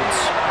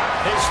Fields.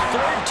 His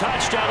third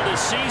touchdown of the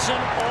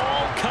season,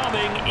 all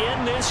coming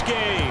in this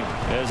game,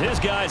 as his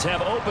guys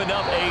have opened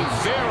up a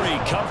very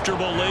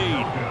comfortable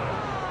lead.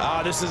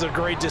 This is a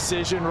great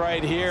decision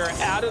right here.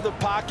 Out of the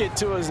pocket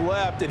to his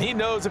left, and he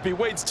knows if he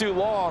waits too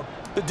long,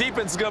 the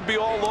defense is going to be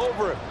all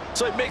over him.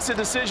 So he makes a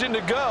decision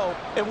to go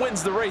and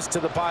wins the race to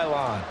the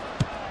pylon.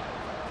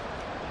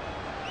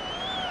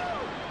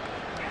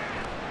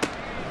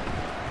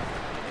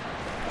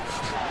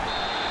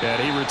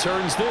 And he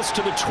returns this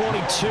to the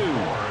 22.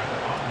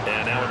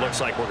 And now it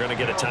looks like we're going to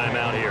get a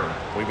timeout here.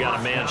 We've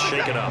got a man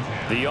shaken up.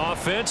 The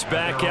offense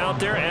back out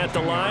there at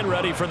the line,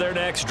 ready for their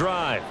next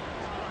drive.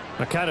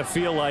 I kind of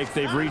feel like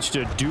they've reached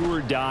a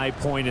do-or-die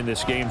point in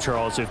this game,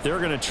 Charles. If they're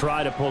going to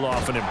try to pull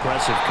off an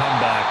impressive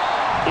comeback,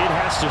 it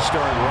has to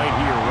start right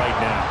here, right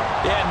now.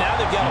 Yeah, now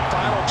they've got a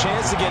final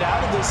chance to get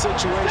out of this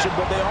situation,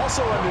 but they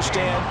also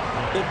understand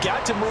they've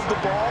got to move the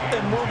ball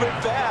and move it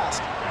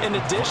fast. In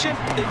addition,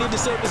 they need to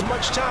save as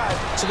much time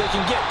so they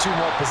can get 2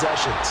 more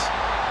possessions.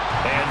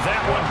 And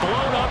that one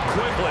blown up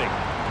quickly,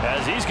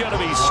 as he's going to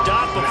be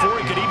stopped before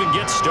he could even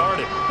get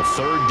started. A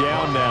third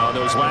down now.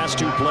 Those last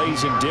 2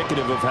 plays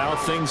indicative of how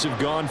things have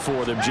gone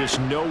for them. Just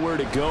nowhere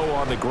to go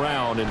on the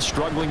ground and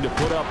struggling to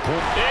put up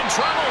points. In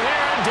trouble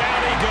here, and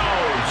down he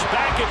goes.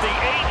 Back at the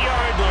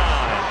 8-yard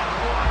line.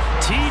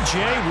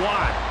 T.J.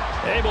 Watt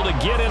able to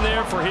get in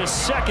there for his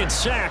second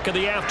sack of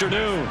the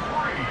afternoon.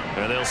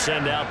 And they'll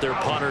send out their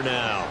punter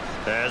now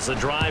as the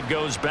drive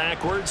goes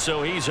backwards,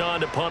 so he's on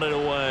to punt it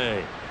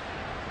away.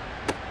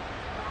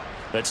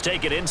 Let's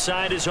take it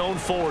inside his own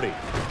 40.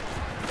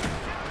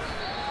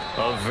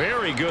 A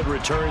very good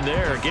return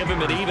there. Give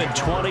him an even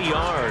 20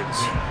 yards.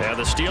 And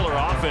the Steeler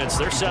offense,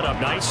 they're set up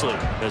nicely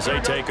as they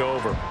take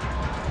over.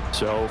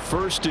 So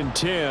first and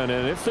 10,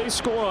 and if they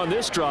score on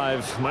this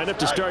drive, might have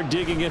to start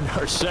digging in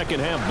our second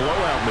half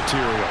blowout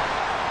material.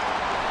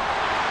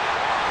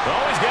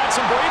 Oh, he's got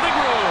some breathing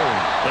room.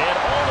 And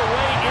all the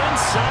way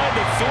inside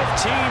the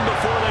 15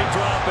 before they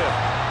drop it.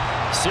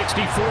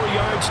 64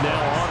 yards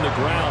now on the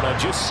ground on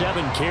just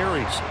 7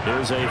 carries.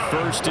 There's a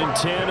first and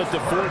 10 at the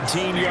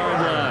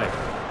 14-yard line.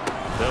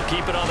 They'll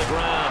keep it on the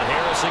ground.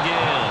 Harris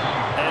again.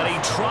 And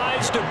he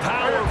tries to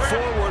power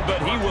forward,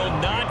 but he will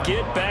not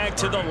get back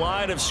to the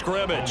line of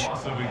scrimmage.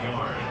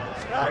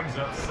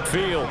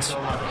 Fields.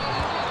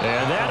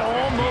 And that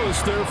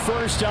almost their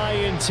first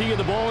INT of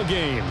the ball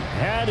game.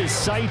 Had his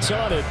sights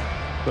on it,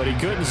 but he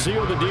couldn't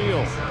seal the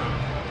deal.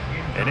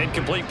 An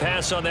incomplete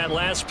pass on that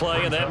last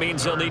play, and that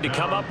means they'll need to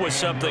come up with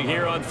something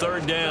here on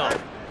third down.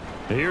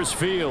 Here's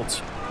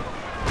Fields.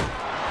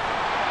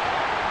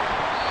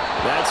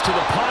 That's to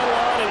the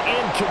pylon and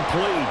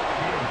incomplete.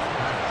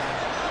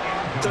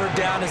 Third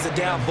down is a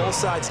down. Both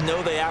sides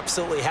know they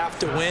absolutely have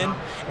to win.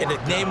 And the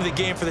name of the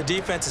game for the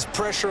defense is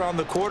pressure on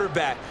the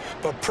quarterback.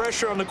 But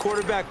pressure on the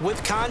quarterback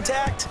with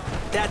contact,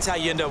 that's how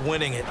you end up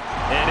winning it.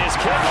 And his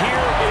kick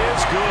here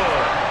is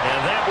good.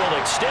 And that will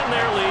extend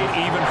their lead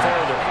even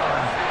further.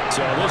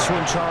 So this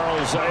one,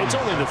 Charles, it's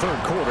only the third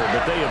quarter,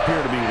 but they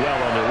appear to be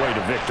well on their way to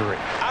victory.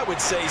 I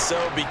would say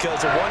so,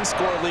 because a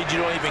 1-score lead you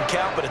don't even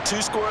count, but a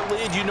 2-score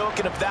lead you know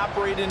can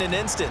evaporate in an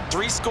instant.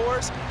 3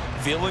 scores,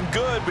 feeling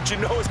good, but you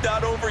know it's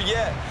not over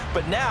yet.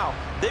 But now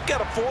they've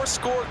got a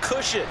 4-score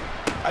cushion.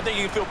 I think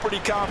you can feel pretty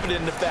confident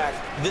in the fact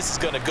this is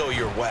going to go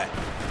your way.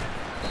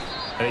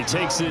 And he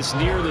takes this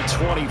near the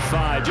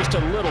 25, just a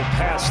little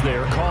pass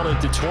there, call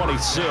it the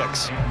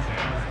 26.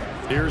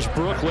 Here's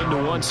Brooklyn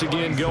to once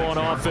again go on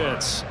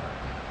offense.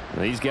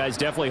 These guys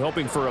definitely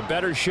hoping for a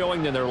better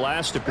showing than their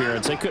last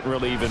appearance. They couldn't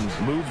really even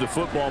move the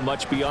football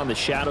much beyond the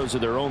shadows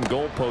of their own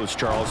goalpost,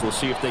 Charles. We'll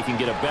see if they can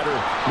get a better,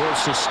 more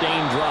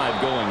sustained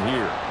drive going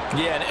here.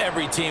 Yeah, and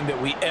every team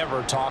that we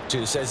ever talk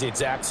to says the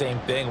exact same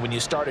thing. When you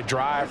start a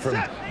drive from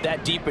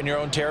that deep in your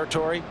own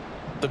territory,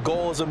 the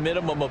goal is a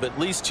minimum of at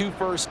least 2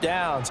 first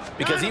downs,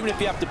 because even if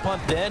you have to punt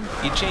then,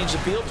 you change the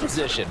field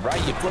position,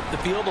 right? You flip the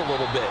field a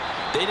little bit.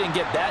 They didn't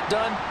get that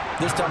done.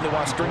 This time they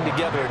want to string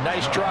together a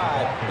nice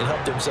drive and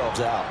help themselves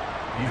out.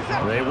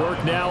 They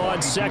work now on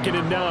 2nd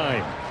and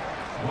 9.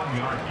 1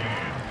 yard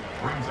gain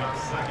brings up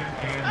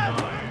 2nd and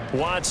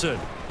 9. Watson.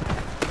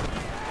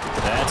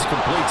 That's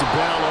complete to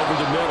Bell over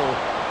the middle.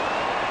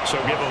 So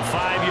give him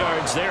 5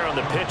 yards there on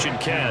the pitch and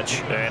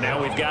catch. And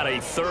now we've got a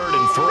 3rd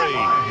and 3. 5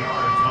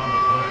 yards on the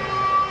play.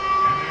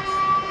 And it's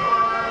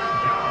 3rd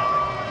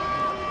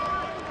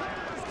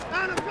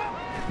down.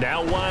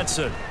 Now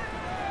Watson.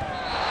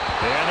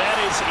 And that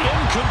is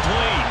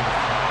incomplete.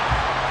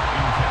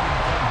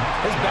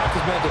 His back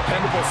has been a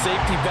dependable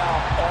safety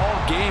valve all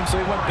game, so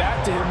he went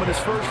back to him when his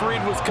first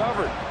read was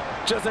covered.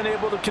 Just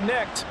unable to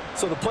connect,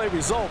 so the play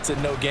results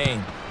in no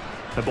gain.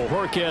 And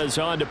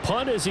Bojorquez on to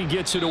punt as he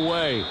gets it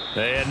away.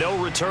 And no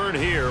return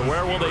here.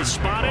 Where will they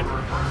spot it?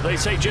 They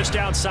say just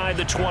outside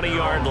the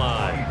 20-yard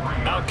line.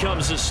 Out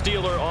comes the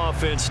Steeler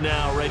offense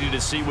now, ready to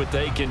see what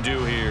they can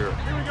do here.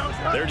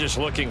 They're just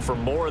looking for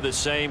more of the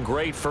same.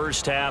 Great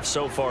first half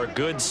so far.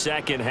 Good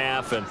second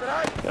half. And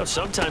you know,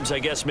 sometimes I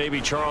guess maybe,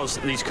 Charles,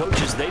 these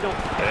coaches, they don't.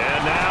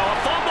 And now a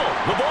fumble.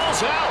 The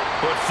ball's out.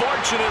 But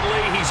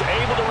fortunately, he's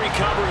able to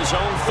recover his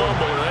own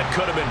fumble, and that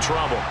could have been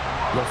trouble.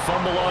 The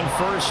fumble on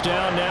first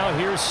down. Now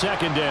here's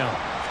 2nd down.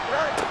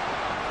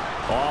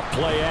 Off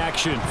play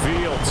action.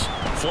 Fields.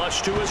 Flush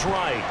to his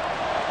right.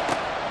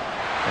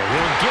 And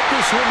he'll get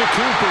this one to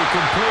Cooper,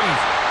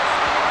 complete.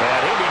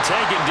 And he'll be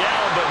taken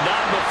down, but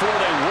not before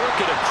they work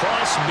it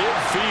across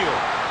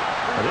midfield.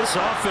 Now this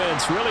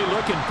offense really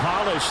looking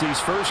polished these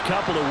first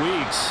couple of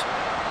weeks.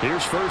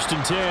 Here's 1st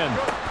and 10.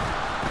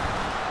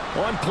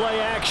 On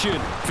play action.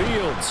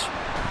 Fields.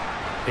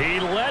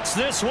 He lets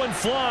this one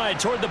fly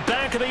toward the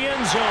back of the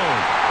end zone.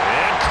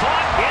 And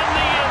caught in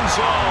the end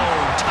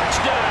zone.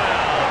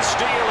 Touchdown,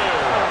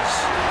 Steelers.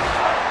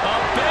 A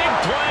big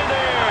play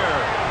there.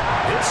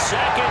 His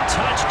 2nd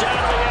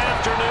touchdown of the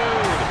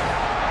afternoon.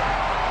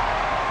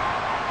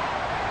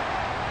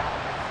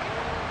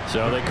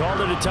 So they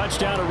called it a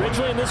touchdown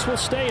originally, and this will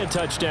stay a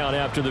touchdown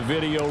after the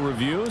video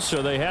review,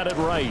 so they had it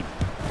right.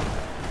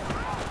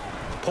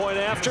 Point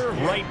after,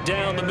 right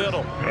down the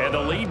middle. And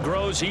the lead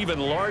grows even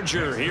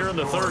larger here in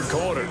the 3rd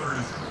quarter.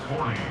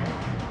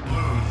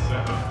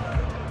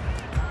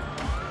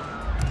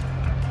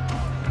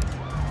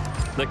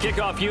 The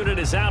kickoff unit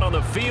is out on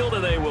the field,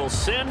 and they will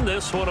send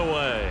this one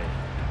away.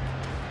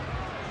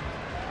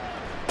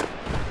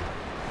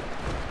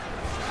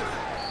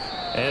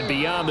 And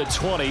beyond the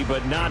 20,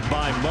 but not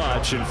by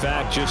much. In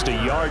fact, just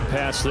a yard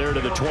pass there to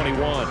the 21.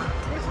 Down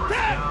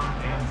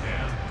and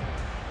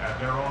 10 at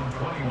their own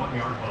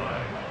 21-yard line.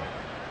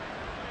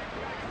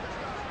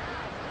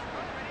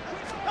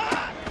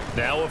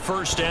 Now a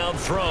first down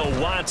throw.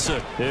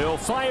 Watson. He'll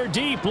fire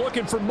deep,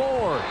 looking for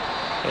more.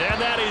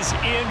 And that is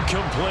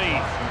incomplete.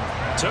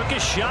 Took a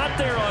shot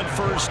there on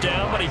first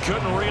down, but he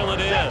couldn't reel it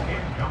in.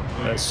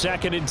 A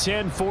 2nd and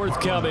 10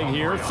 forthcoming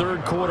here.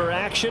 3rd quarter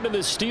action in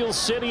the Steel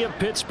City of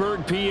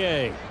Pittsburgh,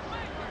 PA.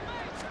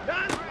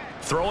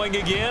 Throwing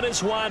again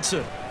is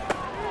Watson.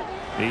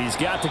 He's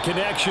got the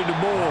connection to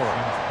Moore.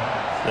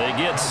 They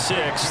get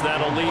 6.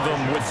 That'll leave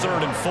them with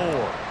 3rd and 4.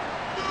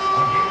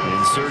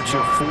 In search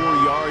of 4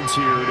 yards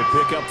here to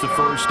pick up the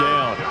first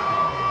down.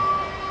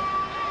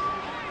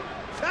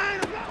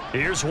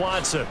 Here's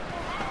Watson.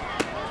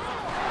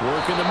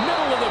 Work in the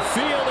middle of the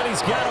field, and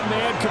he's got a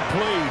man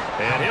complete.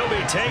 And he'll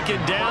be taken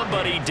down,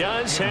 but he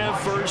does have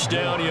first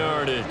down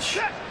yardage. A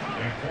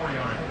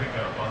 4-yard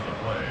pickup on the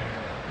play.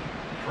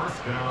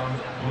 First down,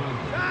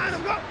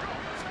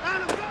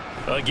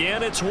 Blues.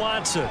 Again, it's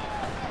Watson.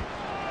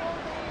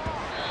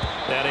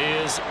 That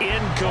is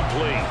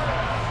incomplete.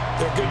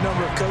 There are a good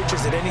number of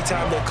coaches at any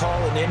time they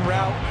call an in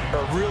route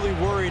are really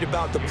worried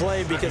about the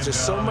play, because there's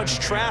so much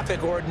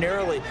traffic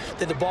ordinarily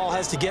that the ball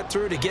has to get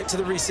through to get to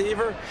the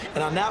receiver.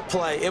 And on that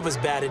play, it was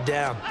batted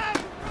down.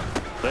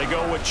 They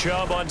go with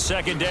Chubb on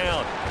 2nd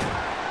down.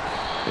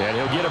 And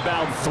he'll get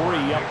about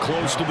 3 up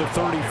close to the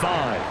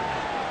 35.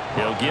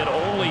 He'll get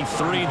only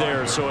 3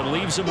 there, so it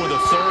leaves him with a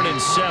 3rd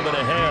and 7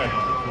 ahead.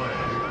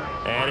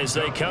 And as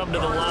they come to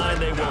the line,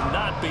 they will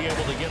not be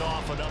able to get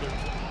off another.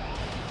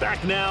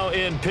 Back now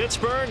in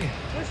Pittsburgh.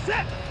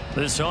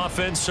 This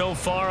offense so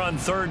far on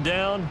 3rd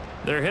down,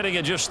 they're hitting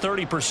at just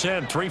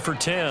 30%, 3 for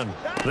 10.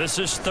 This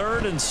is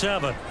 3rd and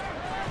 7. A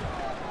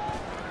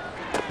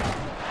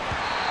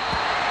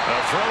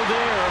throw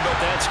there, but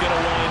that's going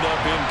to wind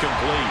up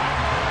incomplete.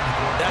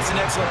 That's an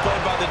excellent play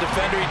by the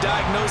defender. He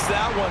diagnosed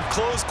that one,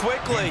 closed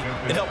quickly,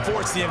 and helped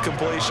force the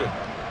incompletion.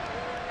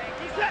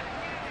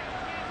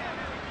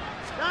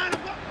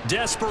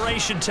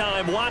 Desperation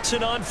time.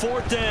 Watson on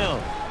 4th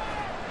down.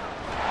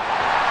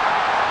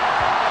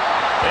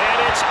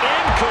 And it's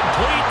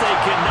incomplete. They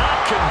cannot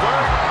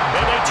convert,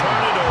 and they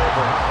turn it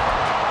over.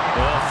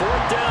 Well,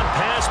 4th down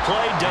pass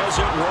play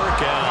doesn't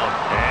work out,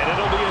 and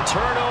it'll be a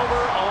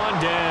turnover on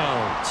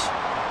downs.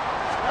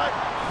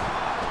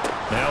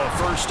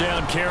 first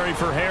down carry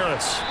for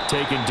Harris.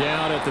 Taken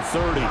down at the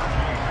 30.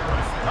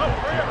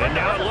 And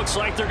now it looks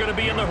like they're going to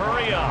be in the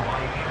hurry-up.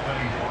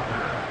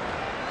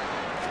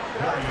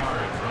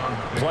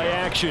 Play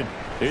action.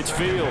 It's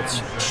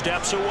Fields.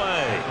 Steps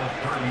away.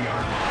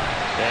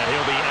 And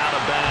he'll be out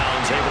of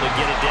bounds, able to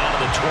get it down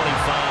to the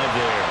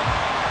 25 there.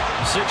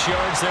 6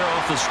 yards there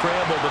off the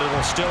scramble, but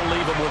it'll still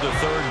leave him with a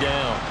third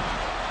down.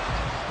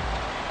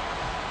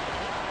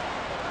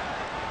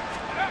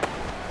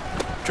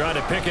 Trying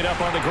to pick it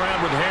up on the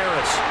ground with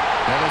Harris.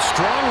 And a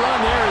strong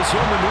run there as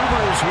he'll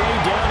maneuver his way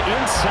down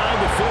inside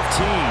the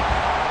 15.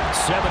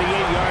 78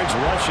 yards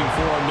rushing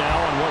for him now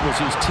on what was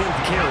his 10th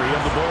carry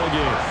of the ball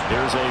game.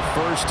 There's a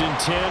 1st and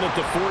 10 at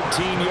the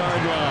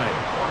 14-yard line.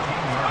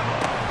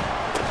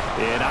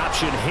 An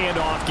option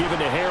handoff given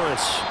to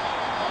Harris.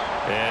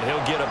 And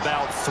he'll get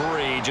about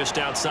 3 just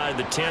outside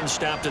the 10,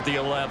 stopped at the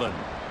 11.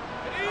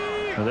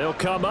 And they'll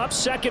come up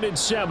 2nd and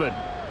 7.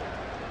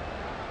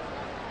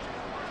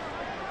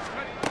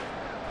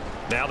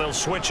 Now they'll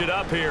switch it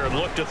up here and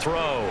look to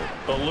throw.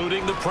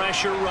 Eluding the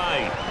pressure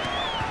right.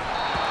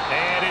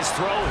 And his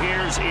throw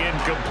here's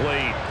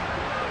incomplete.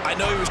 I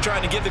know he was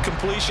trying to get the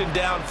completion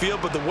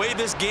downfield, but the way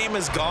this game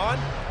has gone,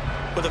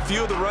 with a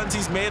few of the runs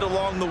he's made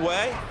along the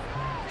way,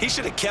 he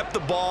should have kept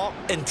the ball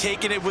and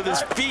taken it with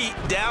his feet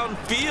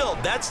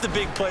downfield. That's the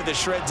big play that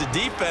shreds the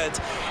defense.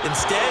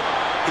 Instead,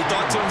 he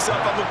thought to himself,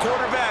 I'm a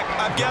quarterback,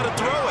 I've got to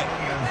throw it.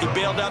 He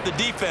bailed out the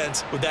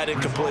defense with that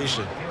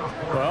incompletion.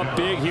 Well, up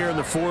big here in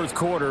the 4th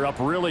quarter, up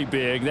really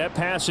big. That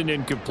pass and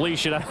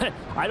incompletion,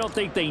 I don't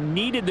think they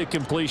needed the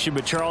completion,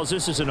 but Charles,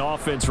 this is an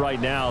offense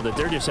right now that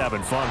they're just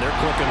having fun. They're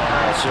clicking on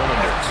all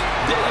cylinders.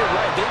 Yeah, you're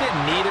right. They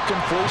didn't need a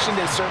completion.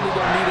 They certainly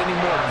don't need any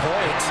more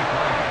points,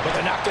 but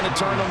they're not going to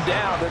turn them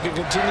down. They're going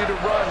to continue to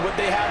run what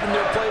they have in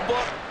their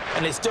playbook,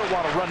 and they still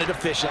want to run it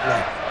efficiently.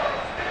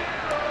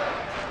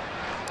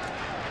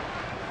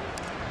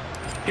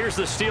 Here's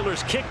the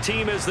Steelers' kick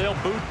team as they'll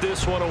boot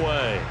this one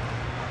away.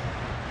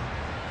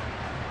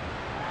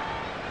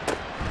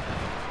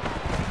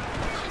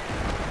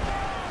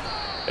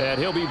 And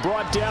he'll be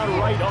brought down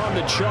right on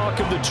the chalk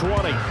of the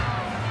 20.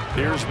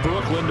 Here's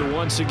Brooklyn to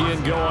once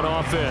again go on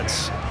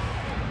offense.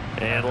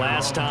 And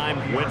last time,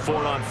 went for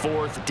it on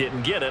 4th,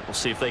 didn't get it. We'll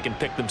see if they can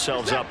pick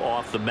themselves up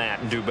off the mat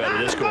and do better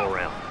this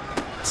go-around.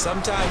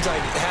 Sometimes I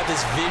have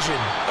this vision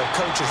of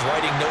coaches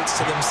writing notes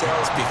to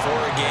themselves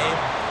before a game,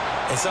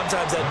 and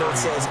sometimes that note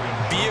says,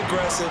 be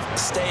aggressive,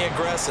 stay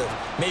aggressive.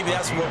 Maybe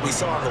that's what we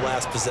saw in the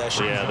last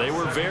possession. Yeah, they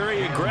were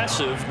very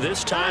aggressive.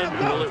 This time,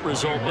 will it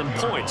result in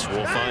points?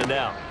 We'll find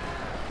out.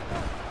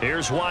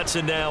 Here's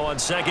Watson now on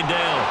 2nd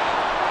down.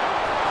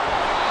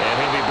 And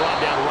he'll be brought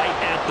down right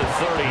at the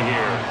 30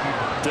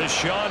 here.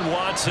 Deshaun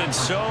Watson,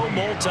 so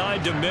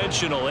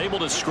multi-dimensional, able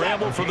to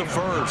scramble for the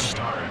first.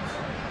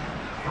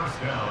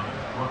 First down,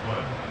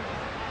 Brooklyn.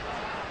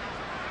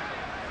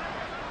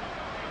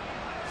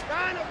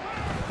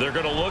 They're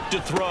going to look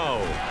to throw.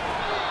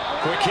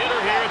 Quick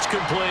hitter here, it's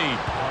complete.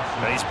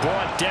 And he's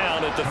brought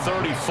down at the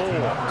 34.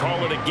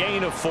 Call it a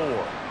gain of 4.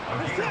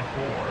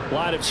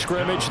 Line of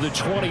scrimmage, the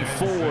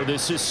 24.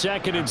 This is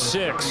 2nd and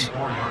 6.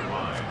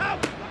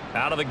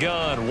 Out of the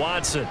gun,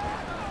 Watson.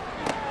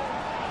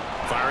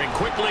 Firing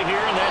quickly here,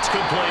 and that's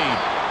complete.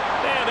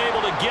 And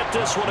able to get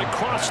this one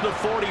across the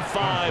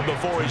 45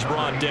 before he's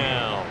brought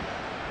down.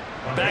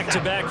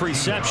 Back-to-back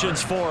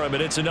receptions for him,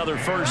 and it's another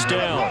first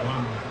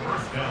down.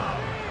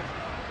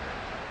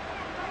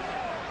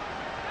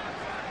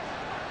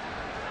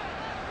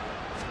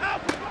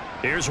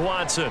 Here's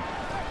Watson.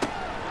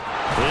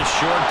 This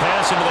short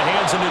pass into the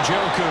hands of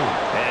Njoku.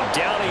 And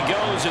down he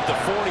goes at the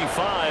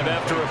 45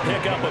 after a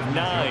pickup of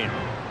 9.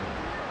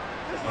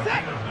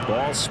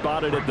 Ball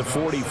spotted at the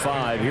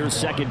 45. Here's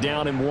 2nd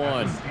down and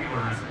 1.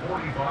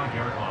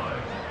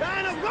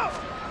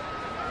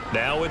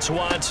 Now it's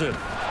Watson.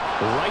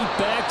 Right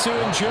back to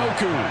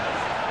Njoku.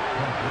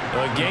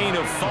 A gain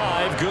of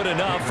 5, good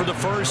enough for the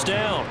first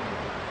down.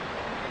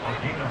 A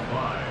gain of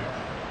 5.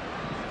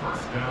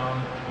 First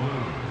down,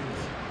 Blues.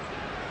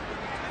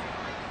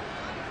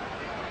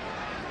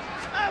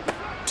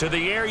 To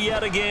the air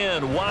yet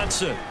again,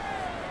 Watson.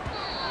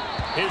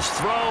 His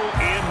throw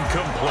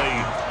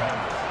incomplete.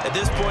 At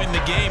this point in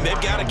the game,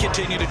 they've got to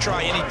continue to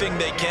try anything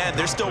they can.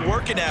 They're still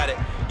working at it,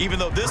 even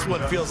though this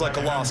one feels like a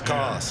lost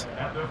cause.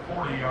 At the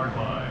 40-yard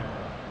line.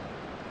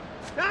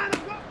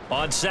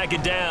 On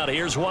 2nd down,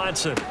 here's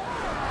Watson.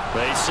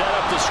 They set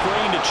up the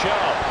screen to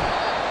Chubb.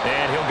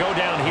 And he'll go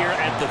down here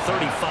at the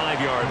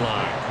 35-yard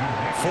line.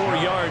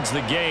 4 yards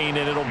the gain,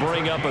 and it'll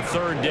bring up a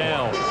 3rd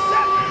down.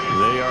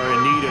 They are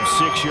in need of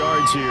 6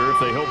 yards here if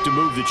they hope to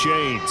move the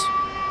chains.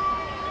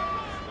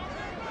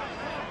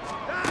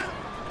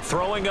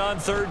 Throwing on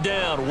 3rd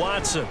down,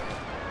 Watson. And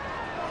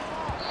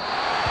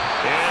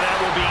that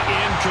will be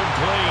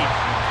incomplete.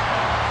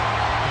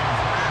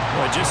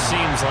 Well, it just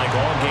seems like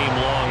all game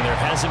long there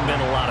hasn't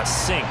been a lot of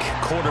sync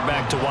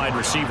quarterback to wide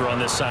receiver on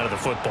this side of the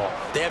football.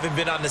 They haven't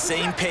been on the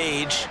same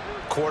page,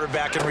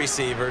 quarterback and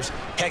receivers.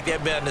 Heck, they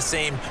haven't been on the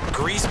same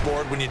grease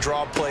board when you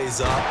draw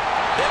plays up.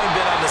 They haven't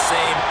been on the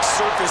same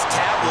surface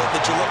tablet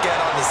that you look at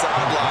on the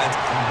sidelines.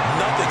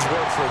 Nothing's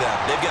worked for them.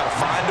 They've got to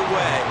find a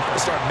way to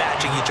start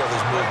matching each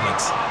other's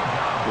movements.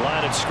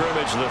 Line of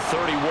scrimmage, the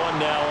 31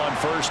 now on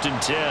 1st and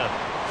 10.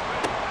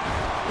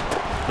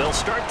 They'll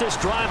start this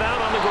drive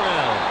out on the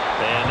ground.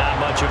 And not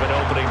much of an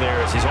opening there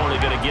as he's only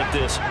going to get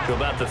this to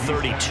about the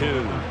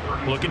 32.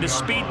 Looking to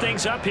speed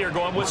things up here,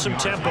 going with some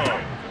tempo.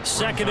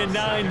 2nd and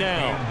 9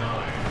 now.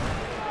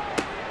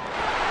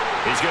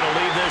 He's going to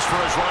leave this for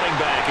his running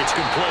back. It's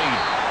complete.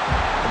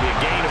 It'll be a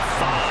gain of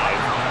 5.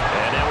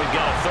 And now we've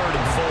got a 3rd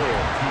and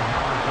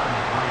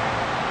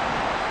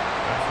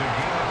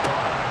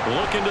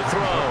 4. Looking to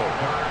throw.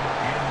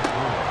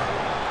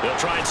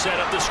 They'll try and set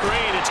up the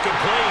screen. It's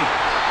complete.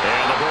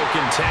 And the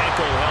broken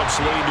tackle helps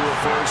lead to a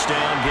 1st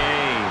down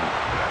gain.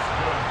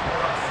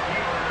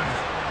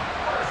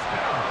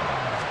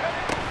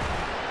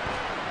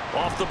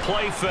 Off the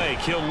play fake,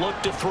 he'll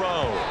look to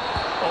throw.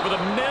 Over the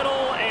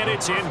middle, and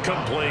it's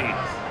incomplete.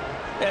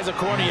 As a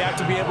corner, you have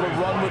to be able to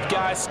run with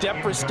guys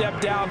step for step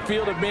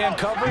downfield in man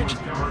coverage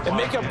and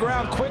make up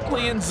ground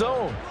quickly in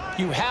zone.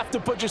 You have to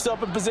put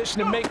yourself in position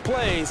to make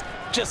plays,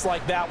 just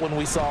like that one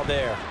we saw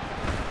there.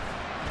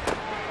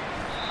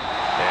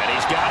 And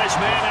he's got his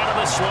man out of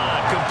the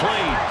slot,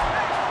 complete.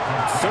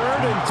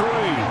 3rd and 3.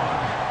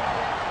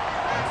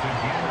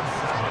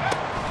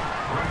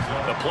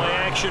 The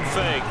play-action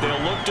fake.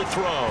 They'll look to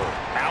throw.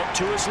 Out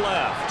to his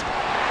left.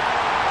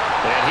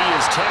 And he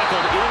is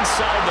tackled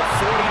inside the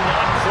 40,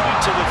 not quite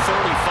to the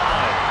 35.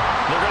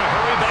 They're going to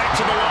hurry back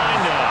to the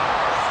line now.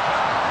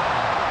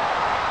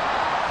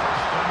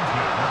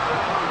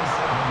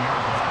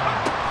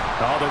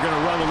 Oh, they're going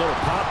to run a little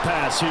pop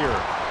pass here.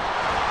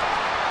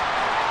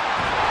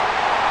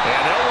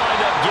 And they'll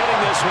wind up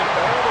getting this one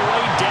all the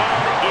way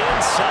down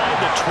inside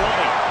the 20.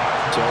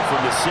 So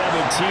from the 17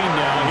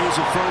 now, here's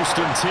a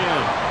 1st and 10.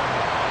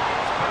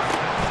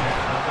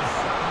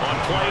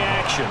 Play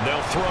action,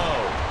 they'll throw.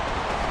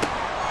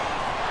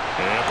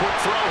 And a quick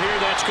throw here,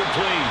 that's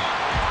complete.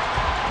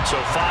 So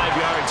 5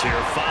 yards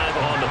here, 5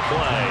 on the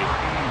play.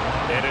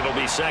 And it'll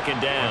be 2nd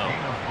down.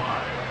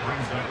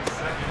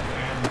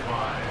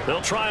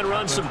 They'll try and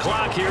run some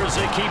clock here as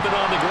they keep it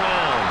on the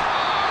ground.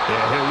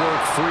 Yeah, he'll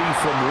work free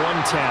from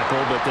one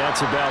tackle, but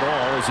that's about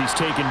all as he's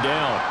taken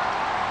down.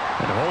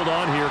 And hold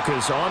on here,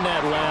 because on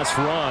that last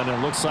run, it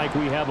looks like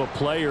we have a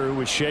player who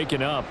was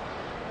shaken up.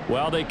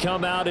 While they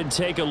come out and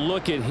take a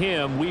look at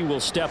him, we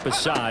will step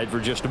aside for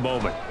just a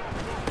moment.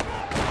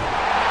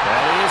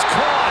 That is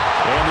caught.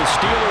 And the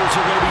Steelers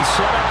are going to be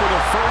set up with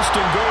a 1st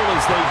and goal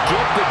as they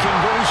get the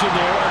conversion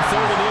there on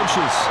 3rd and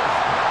inches.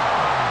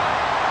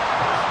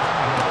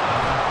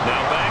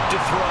 Now back to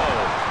throw.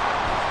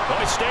 Oh,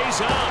 he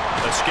stays up,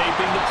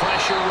 escaping the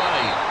pressure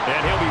right.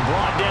 And he'll be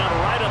brought down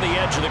right on the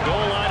edge of the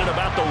goal line at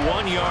about the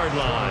 1-yard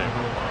line.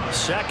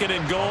 2nd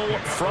and goal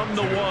from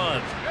the 1.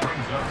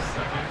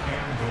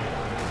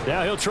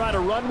 Now he'll try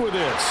to run with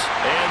this.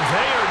 And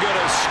they are going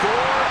to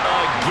score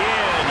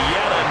again.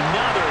 Yet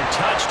another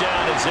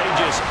touchdown as they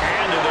just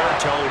add to their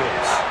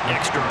totals.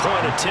 Extra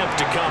point attempt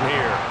to come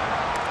here.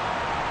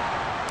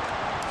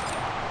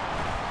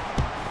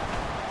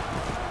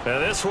 Now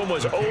this one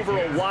was over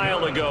a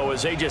while ago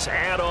as they just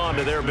add on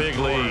to their big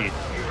lead.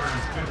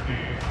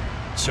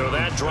 So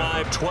that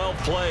drive, 12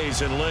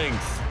 plays in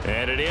length.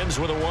 And it ends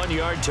with a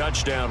 1-yard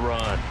touchdown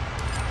run.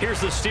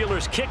 Here's the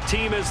Steelers kick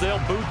team as they'll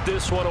boot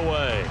this one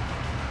away.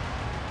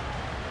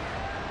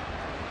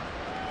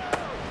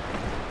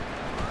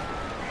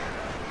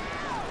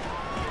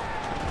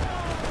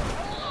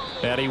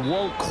 And he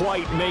won't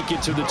quite make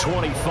it to the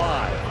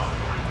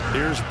 25.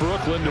 Here's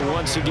Brooklyn to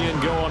once again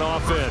go on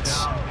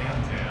offense.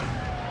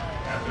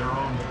 At their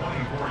own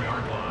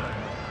 24-yard line.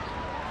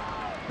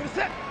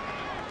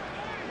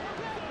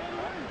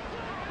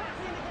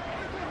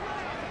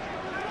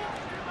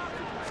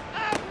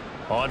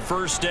 On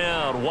 1st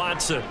down,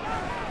 Watson.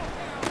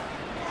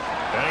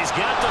 And he's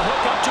got the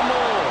hook up to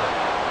Moore.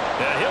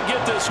 And he'll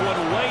get this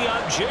one way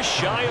up just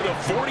shy of the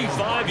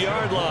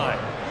 45-yard line.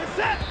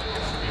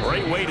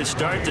 Great way to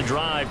start the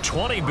drive.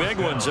 20 big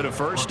ones at a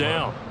 1st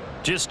down.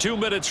 Just 2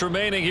 minutes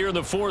remaining here in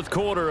the 4th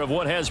quarter of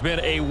what has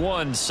been a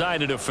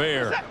one-sided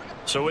affair.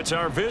 So it's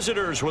our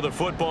visitors with the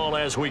football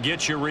as we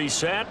get you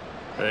reset.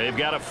 They've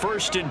got a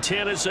 1st and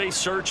 10 as they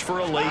search for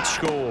a late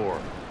score.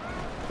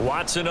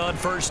 Watson on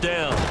 1st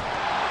down.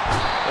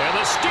 And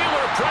the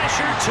Steeler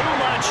pressure too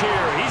much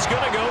here. He's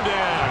going to go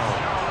down.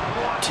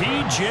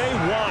 T.J.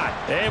 Watt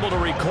able to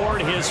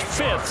record his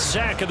 5th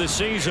sack of the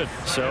season.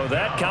 So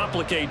that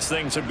complicates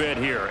things a bit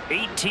here.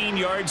 18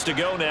 yards to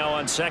go now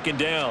on 2nd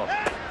down.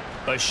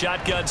 A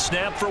shotgun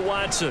snap for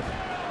Watson.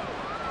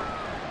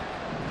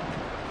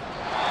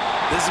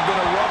 This has been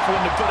a rough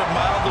one, to put it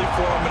mildly,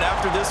 for him. And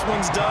after this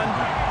one's done,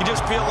 you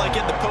just feel like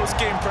in the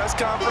post-game press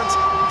conference,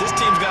 this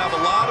team's going to have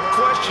a lot of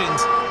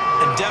questions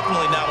and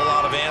definitely not a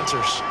lot of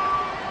answers.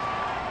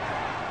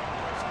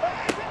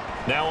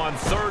 Now on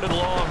 3rd and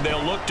long,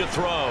 they'll look to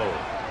throw.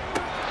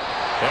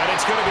 And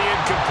it's going to be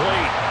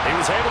incomplete. He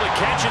was able to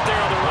catch it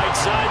there on the right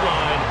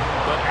sideline,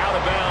 but out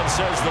of bounds,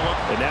 says the line.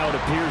 And now it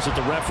appears that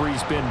the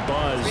referee's been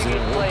buzzed.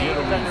 Previous We'll play get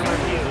a is under review of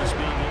review. this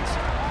being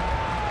inside.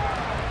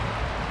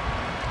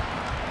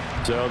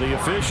 So the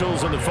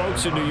officials and the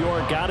folks in New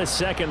York got a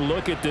second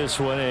look at this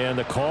one, and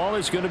the call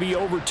is going to be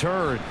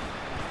overturned.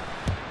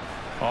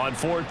 On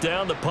fourth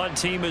down, the punt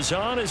team is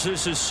on as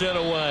this is sent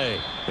away.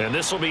 And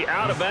this will be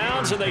out of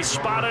bounds, and they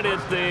spot it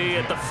at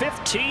the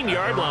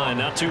 15-yard line.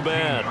 Not too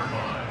bad.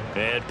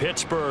 And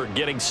Pittsburgh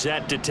getting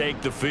set to take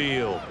the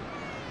field.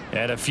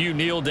 And a few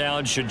kneel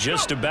downs should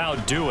just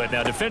about do it.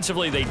 Now,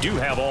 defensively, they do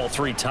have all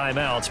 3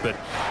 timeouts, but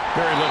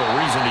very little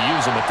reason to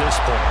use them at this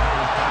point.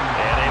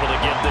 And able to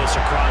get this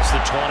across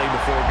the 20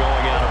 before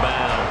going out of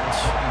bounds.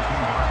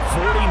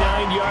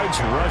 49 yards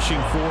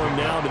rushing for him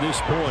now to this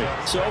point.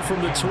 So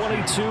from the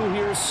 22,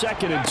 here's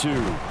 2nd and 2.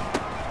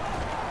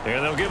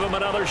 And they'll give him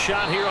another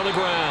shot here on the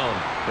ground.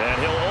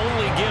 And he'll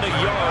only get a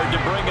yard to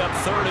bring up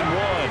 3rd and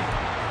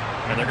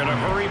 1. And they're going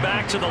to hurry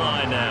back to the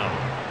line now.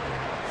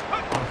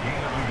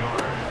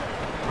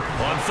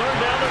 On 3rd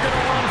down, they're going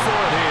to run for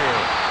it here.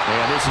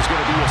 And this is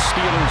going to be a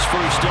Steelers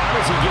first down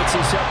as he gets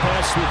us up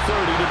past the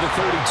 30 to the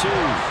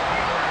 32.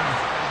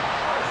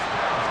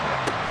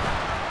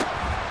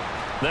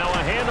 Now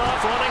a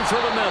handoff running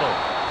through the middle.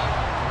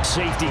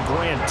 Safety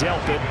Grant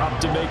Delpit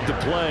up to make the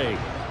play.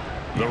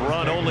 The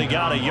run only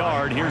got a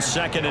yard. Here's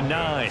 2nd and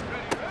 9.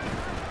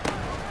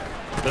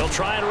 They'll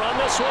try and run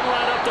this one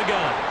right up the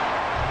gut.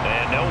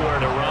 And nowhere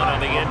to run on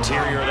the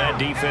interior of that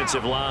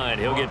defensive line.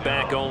 He'll get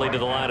back only to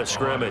the line of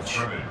scrimmage.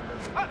 On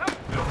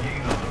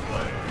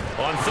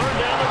 3rd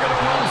down, they're going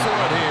to run for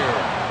it here.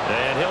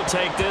 And he'll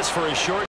take this for a short